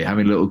 okay. In a way,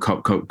 having a little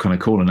kind of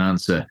call and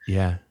answer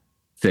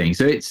thing.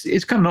 So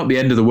it's kind of not the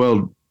end of the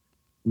world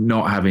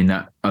not having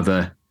that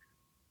other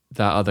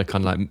kind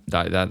of like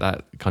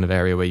that kind of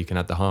area where you can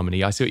add the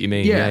harmony. I see what you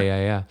mean.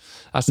 Yeah.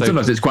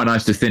 Sometimes it's quite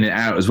nice to thin it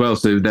out as well,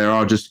 so there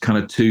are just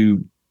kind of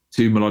two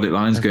melodic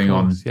lines going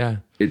on. Yeah,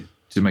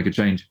 to make a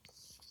change.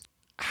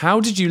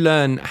 How did you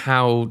learn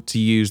how to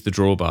use the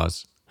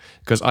drawbars?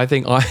 Because I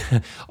think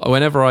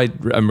whenever I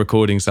am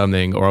recording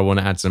something or I want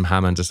to add some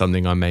Hammond to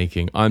something I'm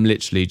making, I'm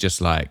literally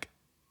just like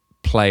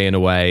playing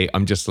away.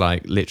 I'm just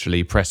like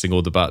literally pressing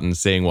all the buttons,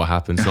 seeing what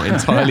happens. Not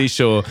entirely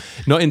sure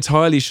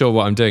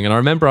what I'm doing. And I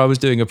remember I was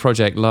doing a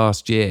project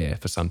last year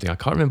for something. I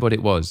can't remember what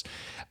it was.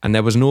 And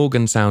there was an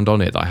organ sound on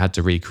it that I had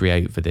to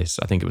recreate for this.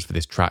 I think it was for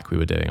this track we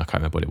were doing. I can't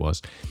remember what it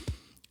was.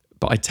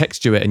 But I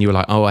text you it and you were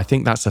like, oh, I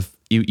think that's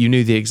you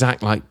knew the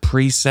exact like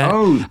preset.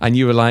 Oh. And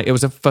you were like, it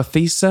was a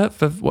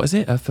Farfisa, what is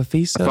it? A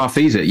Farfisa?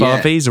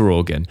 Farfisa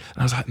organ. And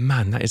I was like,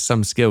 man, that is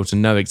some skill to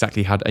know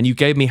exactly how and you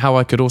gave me how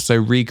I could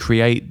also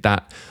recreate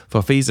that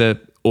Farfisa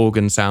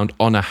organ sound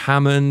on a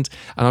Hammond.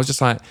 And I was just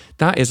like,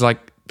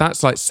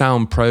 that's like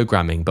sound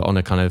programming, but on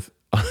a kind of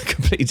on a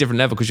completely different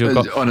level, because you've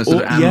got on a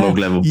sort of analog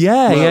level.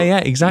 Yeah,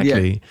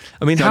 exactly. Yeah.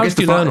 I mean, so how did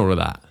you learn all of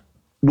that?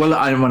 Well,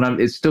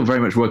 it's still very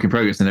much work in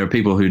progress, and there are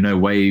people who know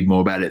way more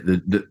about it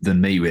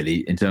than me, really,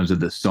 in terms of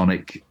the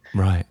sonic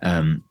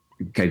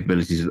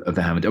capabilities of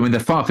the Hammond. I mean, the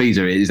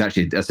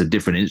Farfisa that's a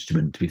different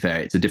instrument. To be fair,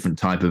 it's a different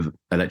type of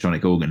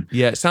electronic organ.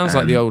 Yeah, it sounds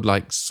like the old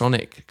like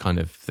sonic kind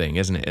of thing,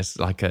 isn't it? It's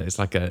like a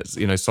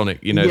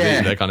sonic,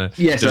 the kind of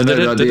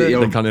the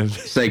old kind of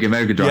Sega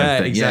Mega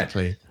Drive thing. Yeah,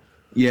 exactly.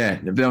 Yeah,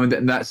 but I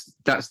mean that's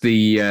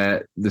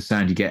the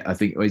sound you get. I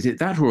think is it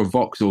that or a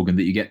Vox organ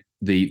that you get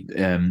the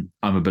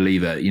I'm a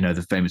Believer,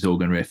 the famous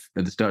organ riff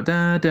at the start,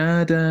 da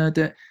da da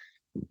da.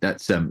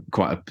 That's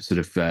quite a sort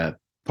of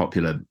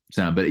popular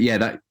sound, but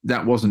yeah,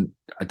 that wasn't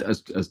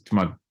as to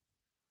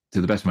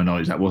the best of my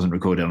knowledge, that wasn't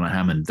recorded on a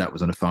Hammond. That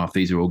was on a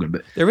Farfisa organ.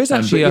 But there is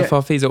actually a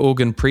Farfisa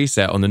organ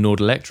preset on the Nord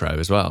Electro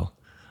as well.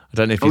 I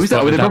don't know if you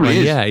spotted that one.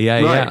 Is. Yeah.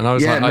 And I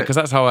was because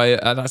that's how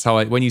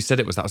I when you said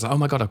it was that, I was like, oh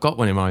my God, I've got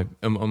one in my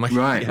on my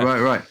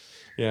right.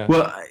 Yeah.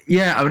 Well,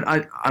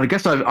 yeah. I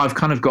guess I've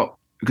kind of got.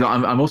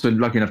 I'm also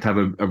lucky enough to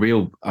have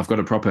I've got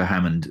a proper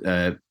Hammond,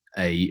 an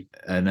early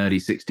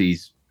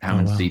 '60s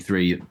Hammond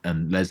C3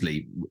 and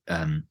Leslie.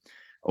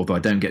 Although I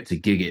don't get to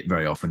gig it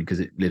very often because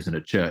it lives in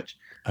a church.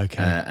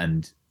 Okay.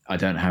 And I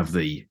don't have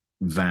the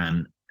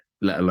van,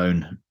 let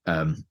alone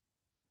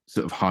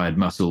sort of hired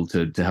muscle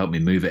to help me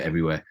move it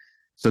everywhere.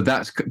 So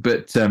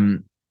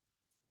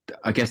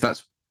I guess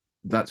that's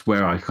that's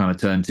where I kind of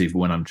turn to for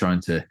when I'm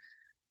trying to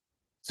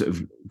sort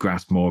of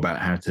grasp more about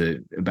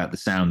about the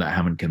sound that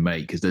Hammond can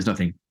make, because there's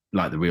nothing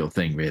like the real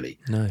thing, really.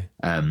 No.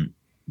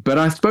 But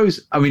I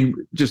suppose, I mean,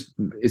 just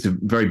it's a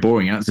very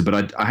boring answer,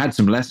 but I had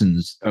some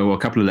lessons, or a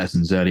couple of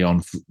lessons early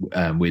on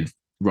with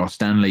Ross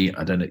Stanley.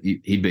 I don't know,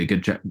 he'd be a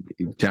good chat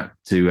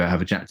to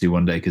have a chat to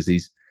one day, because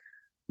he's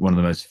one of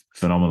the most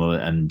phenomenal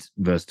and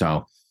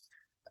versatile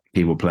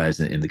keyboard players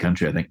in the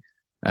country, I think.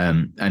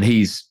 And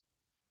he's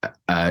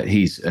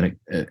an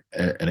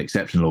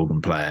exceptional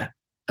organ player.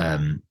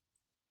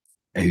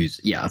 Who's,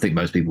 I think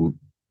most people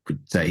could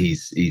say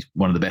he's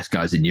one of the best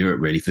guys in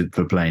Europe, really,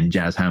 for playing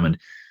jazz Hammond.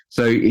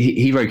 So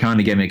he very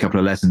kindly gave me a couple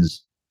of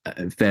lessons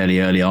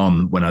fairly early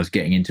on when I was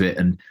getting into it.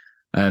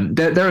 And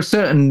there are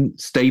certain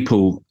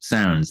staple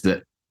sounds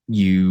that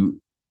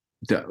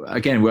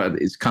again, well,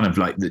 it's kind of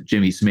like the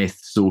Jimmy Smith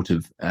sort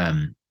of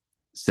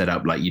set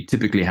up. Like, you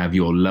typically have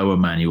your lower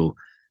manual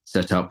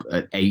set up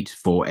at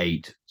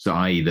 8/4/8, so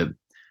i.e. the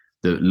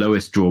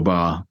lowest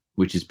drawbar,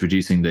 which is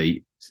producing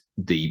the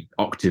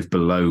octave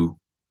below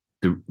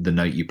the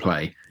note you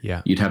play.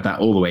 Yeah. You'd have that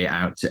all the way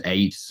out to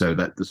 8, so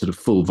that the sort of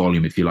full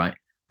volume, if you like.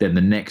 Then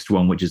the next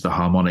one, which is the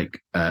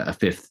harmonic, a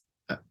fifth,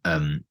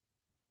 that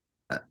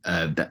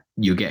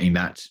you're getting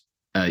that,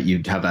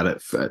 you'd have that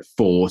at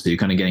 4, so you're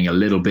kind of getting a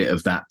little bit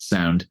of that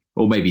sound,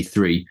 or maybe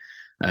 3,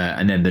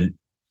 and then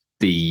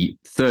the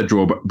third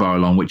drawbar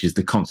along, which is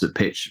the concert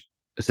pitch,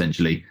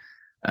 essentially,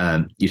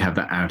 you'd have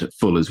that out at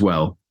full as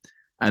well,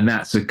 and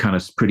that's a kind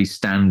of pretty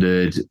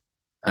standard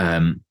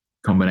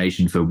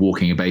combination for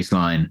walking a bass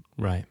line,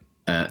 right,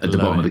 at the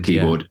bottom of the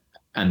keyboard,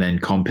 and then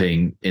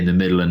comping in the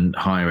middle and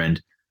higher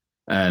end.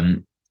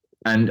 And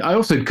I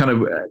also kind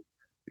of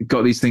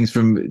got these things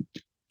from,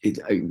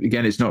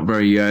 again, it's not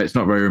very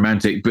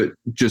romantic, but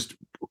just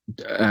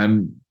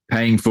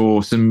paying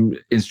for some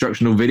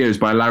instructional videos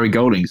by Larry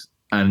Goldings,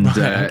 and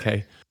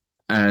okay,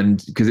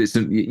 and because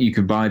you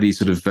can buy these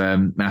sort of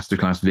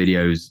masterclass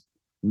videos,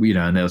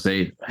 and they'll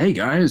say, "Hey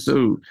guys,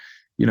 so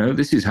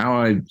this is how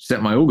I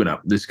set my organ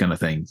up," this kind of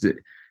thing,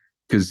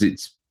 because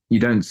you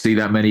don't see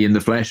that many in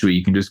the flesh where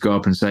you can just go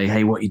up and say,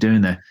 "Hey, what are you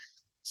doing there?"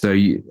 So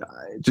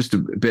just a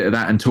bit of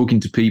that, and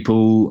talking to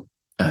people,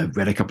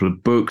 read a couple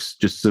of books,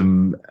 just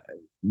some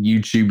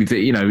YouTube.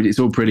 It's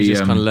all pretty. You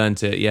just kind of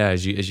learned it,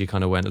 as you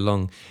kind of went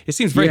along. It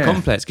seems very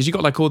complex, because you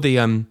got like all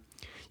the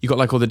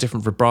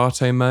different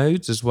vibrato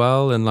modes as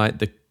well, and like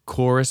the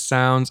chorus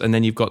sounds, and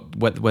then you've got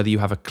whether you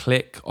have a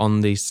click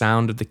on the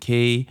sound of the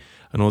key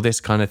and all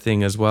this kind of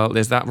thing as well.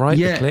 Is that right?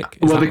 Yeah. The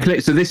click.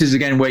 Click. So this is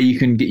again where you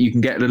can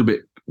get a little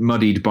bit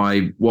muddied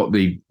by what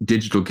the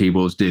digital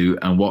keyboards do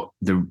and what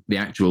the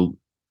actual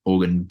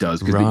organ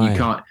does,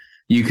 because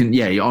you can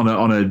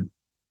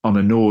on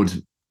a Nord,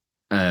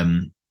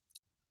 the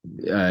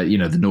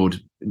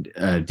Nord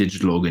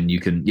digital organ,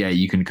 you can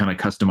kind of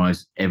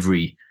customize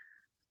every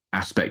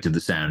aspect of the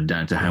sound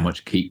down to how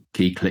much key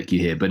click you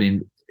hear. But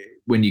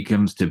when it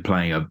comes to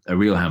playing a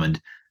real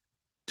Hammond,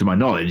 to my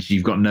knowledge,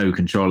 you've got no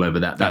control over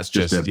that. That's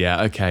just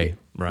okay,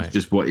 right. It's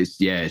just it's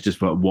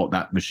just what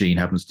that machine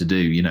happens to do,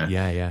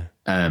 Yeah.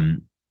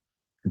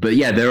 But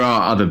there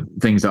are other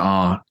things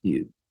that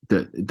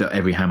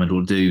every Hammond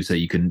will do. So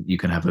you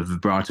can have a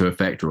vibrato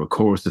effect or a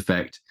chorus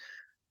effect,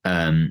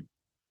 and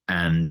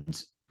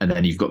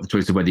then you've got the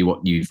choice of whether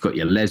you've got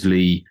your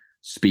Leslie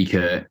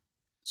speaker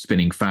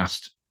spinning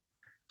fast,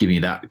 giving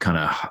you that kind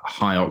of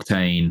high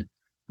octane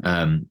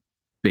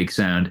big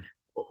sound,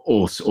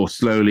 or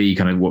slowly,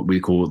 kind of what we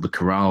call the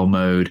chorale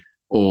mode,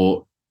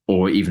 or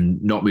even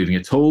not moving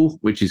at all,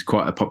 which is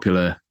quite a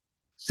popular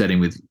setting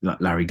with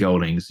Larry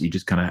Goldings. You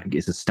just kind of,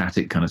 it's a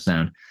static kind of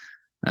sound.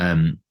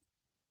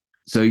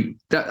 So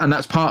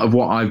that's part of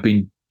what I've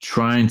been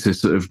trying to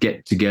sort of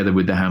get together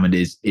with the Hammond,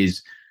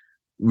 is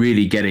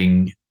really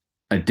getting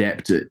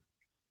adept at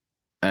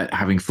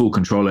having full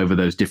control over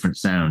those different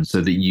sounds,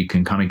 so that you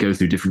can kind of go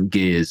through different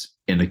gears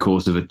in the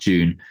course of a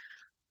tune,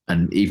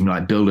 and even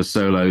like build a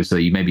solo. So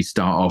you maybe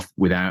start off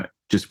with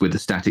the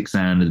static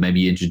sound, and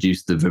maybe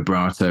introduce the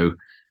vibrato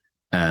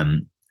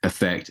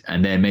effect,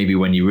 and then maybe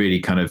when you really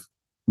kind of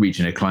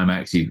reaching a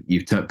climax,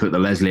 you've put the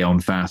Leslie on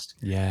fast.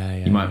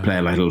 You might play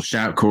a little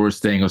shout chorus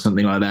thing or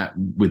something like that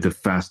with the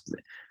fast,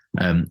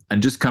 and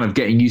just kind of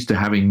getting used to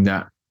having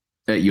that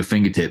at your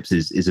fingertips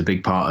is a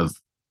big part of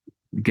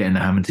getting the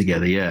Hammond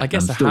together. I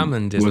guess a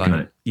Hammond is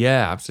like,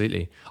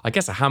 absolutely. I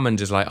guess a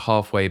Hammond is like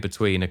halfway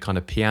between a kind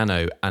of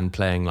piano and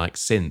playing like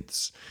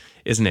synths,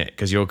 isn't it?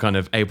 Because you're kind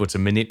of able to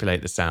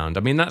manipulate the sound. I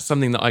mean, that's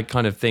something that I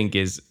kind of think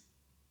is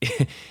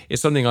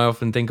it's something I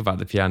often think about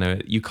the piano.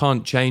 You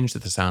can't change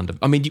the sound of,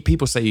 I mean,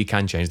 people say you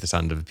can change the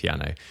sound of a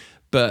piano,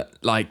 but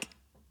like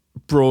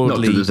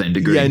broadly, not to the same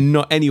degree.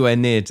 Not anywhere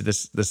near to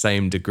the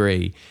same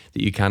degree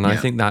that you can. I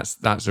think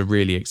that's a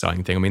really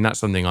exciting thing. I mean, that's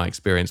something I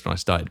experienced when I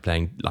started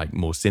playing like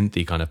more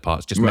synthy kind of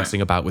parts, just messing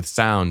about with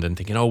sound and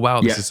thinking, oh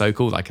wow, this is so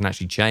cool that I can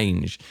actually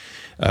change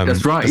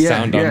that's right. the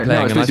sound I'm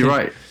playing. No, you're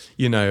right.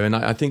 And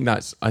I think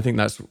that's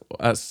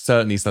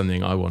certainly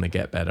something I want to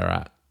get better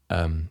at.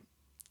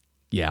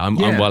 Yeah, I'm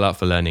well up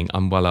for learning.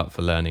 I'm well up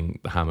for learning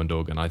the Hammond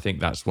organ. I think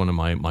that's one of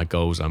my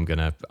goals. I'm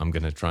gonna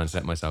try and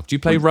set myself. Do you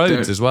play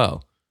Rhodes as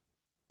well?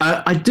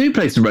 I do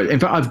play some Rhodes. In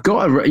fact, I've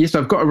got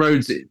a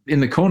Rhodes in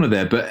the corner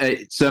there. But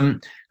it's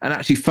and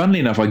actually, funnily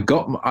enough, I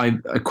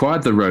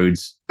acquired the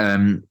Rhodes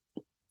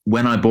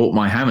when I bought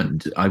my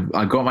Hammond.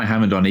 I got my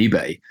Hammond on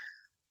eBay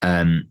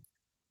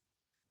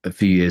a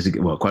few years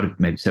ago. Well,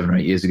 maybe 7 or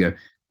 8 years ago.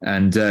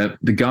 And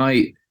the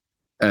guy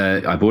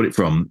I bought it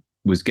from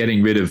was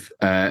getting rid of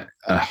a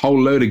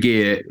whole load of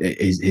gear.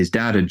 His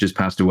dad had just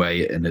passed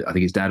away, and I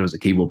think his dad was a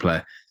keyboard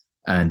player,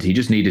 and he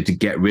just needed to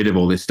get rid of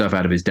all this stuff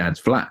out of his dad's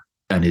flat.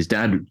 And his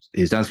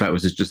dad's flat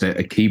was just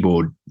a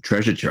keyboard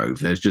treasure trove.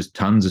 There's just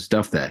tons of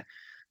stuff there,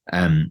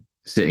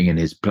 sitting in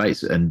his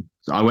place. And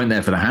I went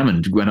there for the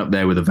Hammond. Went up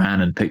there with a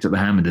van and picked up the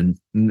Hammond.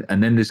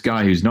 And then this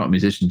guy who's not a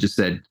musician just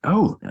said,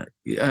 "Oh,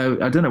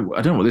 I don't know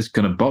what this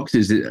kind of box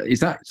is.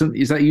 Is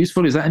that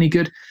useful? Is that any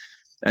good?"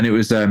 And it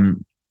was a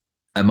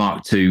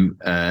Mark II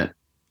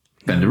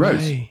Fender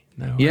Rhodes.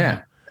 No way.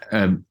 Yeah,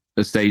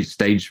 a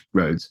stage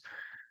Rhodes.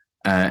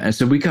 And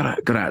so we got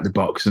out of the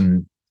box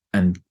and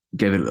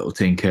gave it a little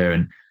tinker.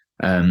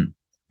 And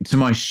to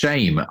my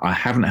shame, I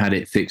haven't had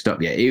it fixed up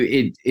yet.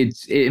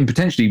 It's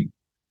potentially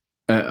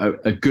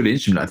a good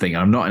instrument, I think.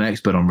 I'm not an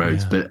expert on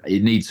Rhodes, but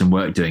it needs some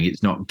work doing.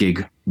 It's not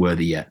gig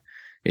worthy yet.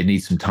 It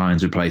needs some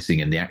tines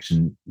replacing and the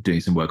action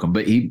doing some work on.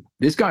 But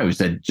this guy who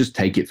said, just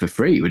take it for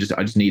free. I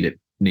just need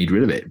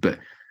rid of it. But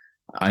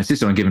I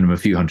insisted on giving him a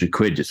few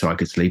 £100 just so I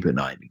could sleep at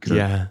night. Because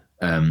they're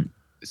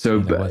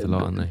worth a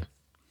lot, aren't they?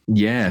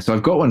 Yeah, so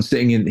I've got one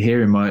sitting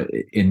in my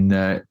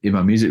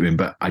music room,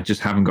 but I just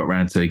haven't got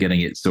around to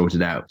getting it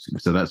sorted out.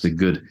 So that's a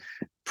good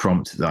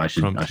prompt that I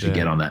should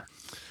get on that.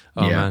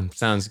 Oh man,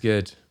 sounds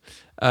good.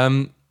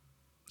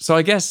 So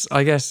I guess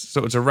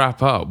sort of to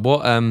wrap up,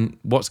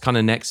 what's kind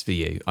of next for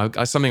you?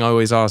 Something I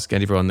always ask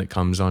everyone that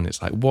comes on.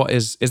 It's like,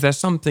 is there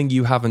something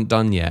you haven't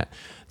done yet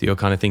that you're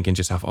kind of thinking to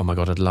yourself, oh my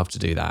God, I'd love to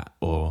do that?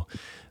 Or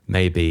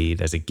maybe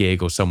there's a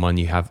gig or someone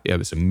you have,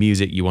 some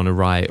music you want to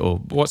write, or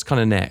what's kind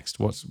of next?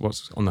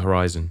 What's on the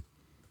horizon?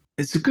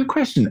 It's a good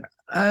question.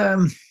 I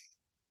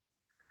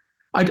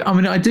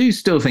mean, I do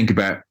still think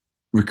about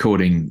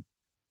recording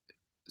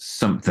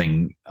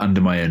something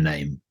under my own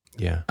name.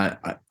 Yeah,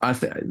 I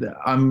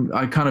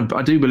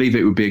do believe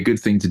it would be a good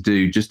thing to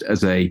do, just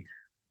as a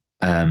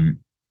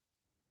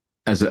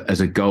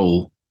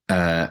goal,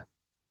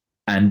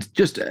 and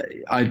just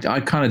I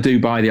kind of do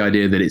buy the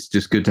idea that it's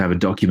just good to have a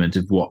document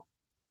of what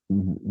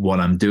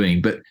I'm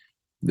doing. But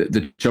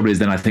the trouble is,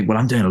 then I think, well,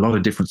 I'm doing a lot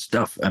of different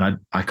stuff, and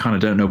I kind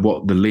of don't know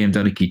what the Liam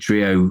Dunachie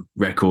trio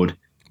record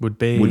would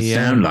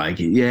sound like.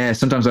 Yeah,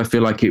 sometimes I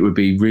feel like it would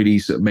be really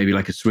sort of maybe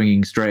like a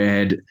swinging straight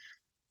ahead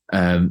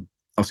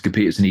Oscar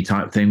Peterson-y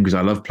type thing, because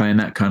I love playing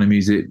that kind of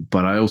music,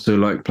 but I also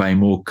like playing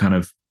more kind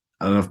of,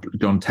 I love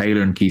John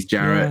Taylor and Keith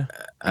Jarrett.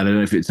 Yeah. I don't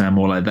know if it sounds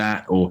more like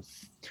that, or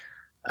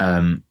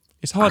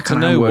it's hard to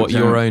know what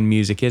your own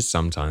music is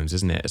sometimes,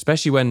 isn't it?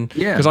 Especially when,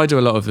 because I do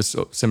a lot of the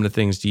similar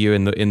things to you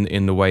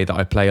in the way that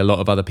I play a lot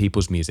of other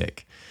people's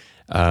music,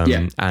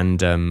 and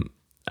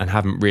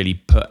haven't really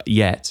put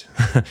yet.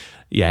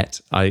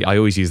 I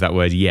always use that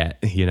word yet.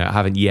 I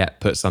haven't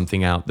yet put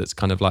something out that's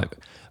kind of like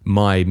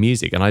my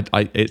music, and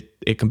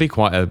it can be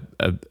quite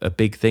a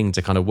big thing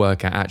to kind of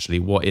work out actually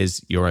what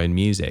is your own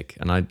music,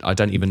 and I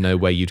don't even know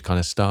where you'd kind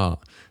of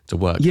start to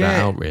work that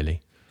out,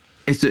 really.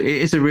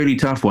 It's a really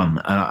tough one.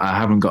 I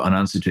haven't got an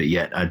answer to it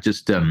yet. I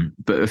just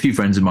but a few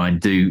friends of mine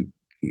do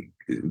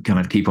kind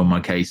of keep on my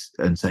case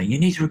and say, you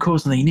need to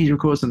record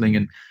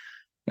something,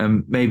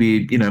 and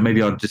maybe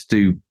I'll just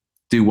do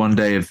one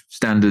day of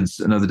standards,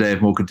 another day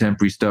of more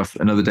contemporary stuff,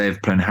 another day of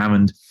playing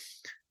Hammond.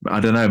 I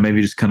don't know, maybe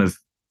just kind of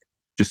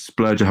just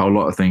splurge a whole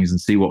lot of things and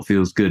see what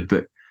feels good.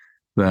 But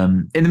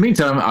in the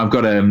meantime, I've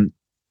got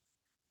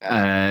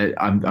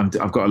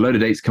I've got a load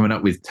of dates coming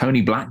up with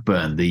Tony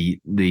Blackburn, the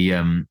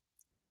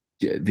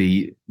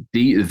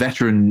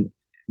veteran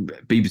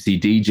BBC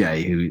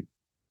DJ who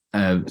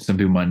some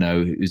people might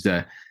know.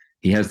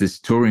 He has this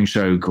touring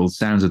show called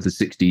Sounds of the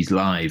 60s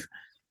Live,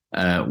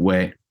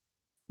 where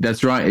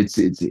that's right,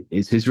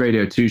 it's his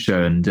Radio 2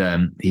 show,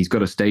 and he's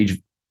got a stage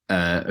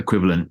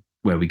equivalent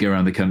where we go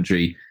around the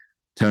country.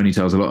 Tony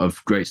tells a lot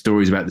of great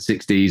stories about the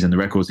 60s and the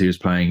records he was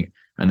playing,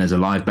 and there's a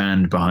live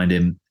band behind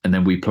him, and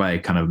then we play a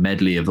kind of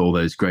medley of all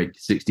those great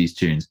 60s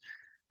tunes.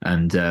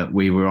 And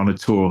we were on a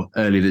tour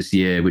earlier this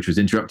year, which was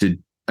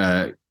interrupted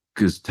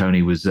because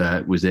Tony was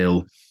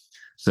ill,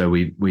 so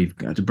we've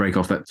had to break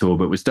off that tour.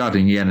 But we're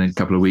starting again in a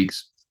couple of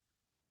weeks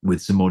with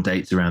some more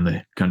dates around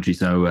the country.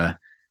 So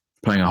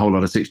playing a whole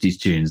lot of 60s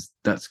tunes.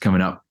 That's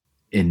coming up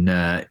in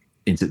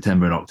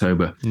September and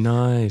October.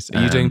 Nice.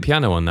 Are you doing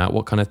piano on that?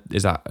 What kind of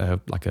is that?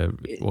 What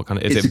kind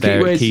of is it?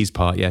 Their keys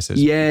part? Yes.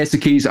 It's the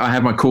keys. I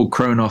have my called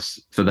Kronos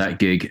for that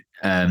gig,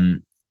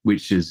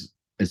 which is,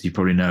 as you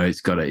probably know,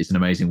 it's an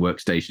amazing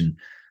workstation.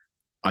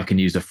 I can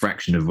use a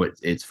fraction of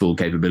its full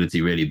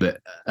capability, really. But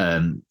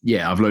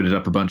I've loaded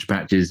up a bunch of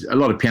patches, a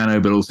lot of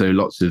piano, but also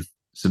lots of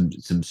some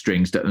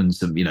strings and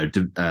some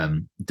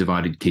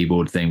divided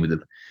keyboard thing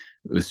with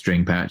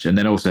string patch, and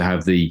then also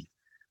have the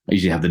I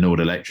usually have the Nord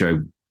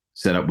Electro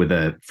set up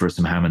for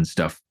some Hammond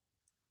stuff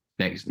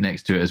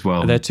next to it as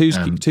well. Are there two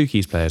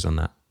keys players on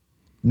that?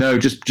 No,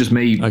 just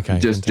me. Okay,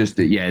 just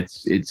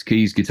it's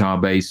keys, guitar,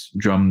 bass,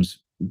 drums,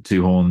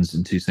 2 horns,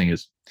 and 2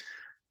 singers.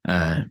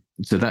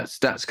 So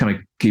that's kind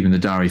of keeping the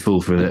diary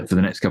full for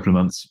the next couple of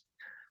months,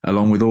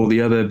 along with all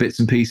the other bits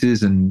and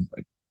pieces and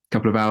a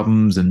couple of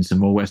albums and some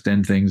more West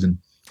End things. And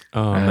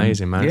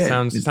amazing, man!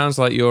 Yeah, sounds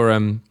like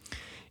you're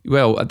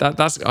well,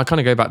 that's I kind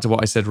of go back to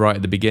what I said right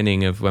at the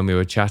beginning of when we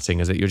were chatting,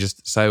 is that you're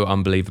just so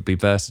unbelievably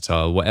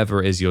versatile,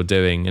 whatever it is you're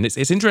doing. And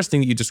it's interesting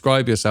that you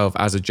describe yourself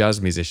as a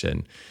jazz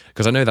musician,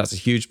 because I know that's a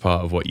huge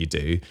part of what you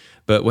do.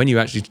 But when you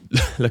actually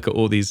look at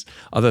all these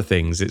other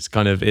things,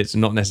 it's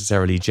not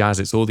necessarily jazz,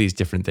 it's all these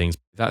different things.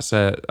 That's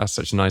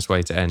such a nice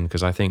way to end,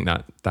 because I think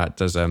that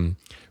does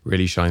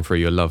really shine through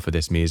your love for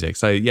this music.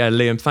 So yeah,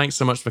 Liam, thanks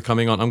so much for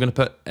coming on. I'm going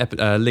to put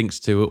links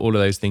to all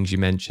of those things you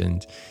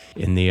mentioned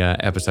in the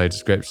episode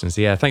description.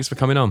 So yeah, thanks for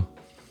coming on.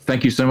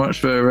 Thank you so much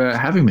for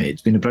having me.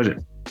 It's been a pleasure.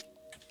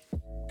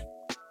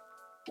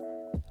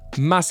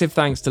 Massive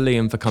thanks to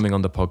Liam for coming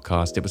on the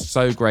podcast. It was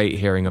so great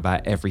hearing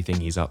about everything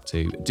he's up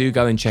to. Do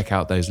go and check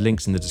out those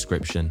links in the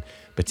description,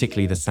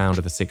 particularly the Sound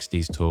of the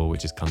 60s tour,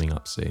 which is coming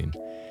up soon.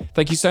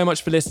 Thank you so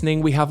much for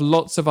listening. We have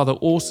lots of other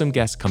awesome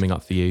guests coming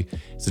up for you.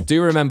 So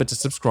do remember to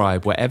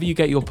subscribe wherever you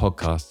get your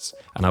podcasts,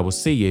 and I will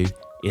see you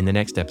in the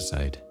next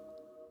episode.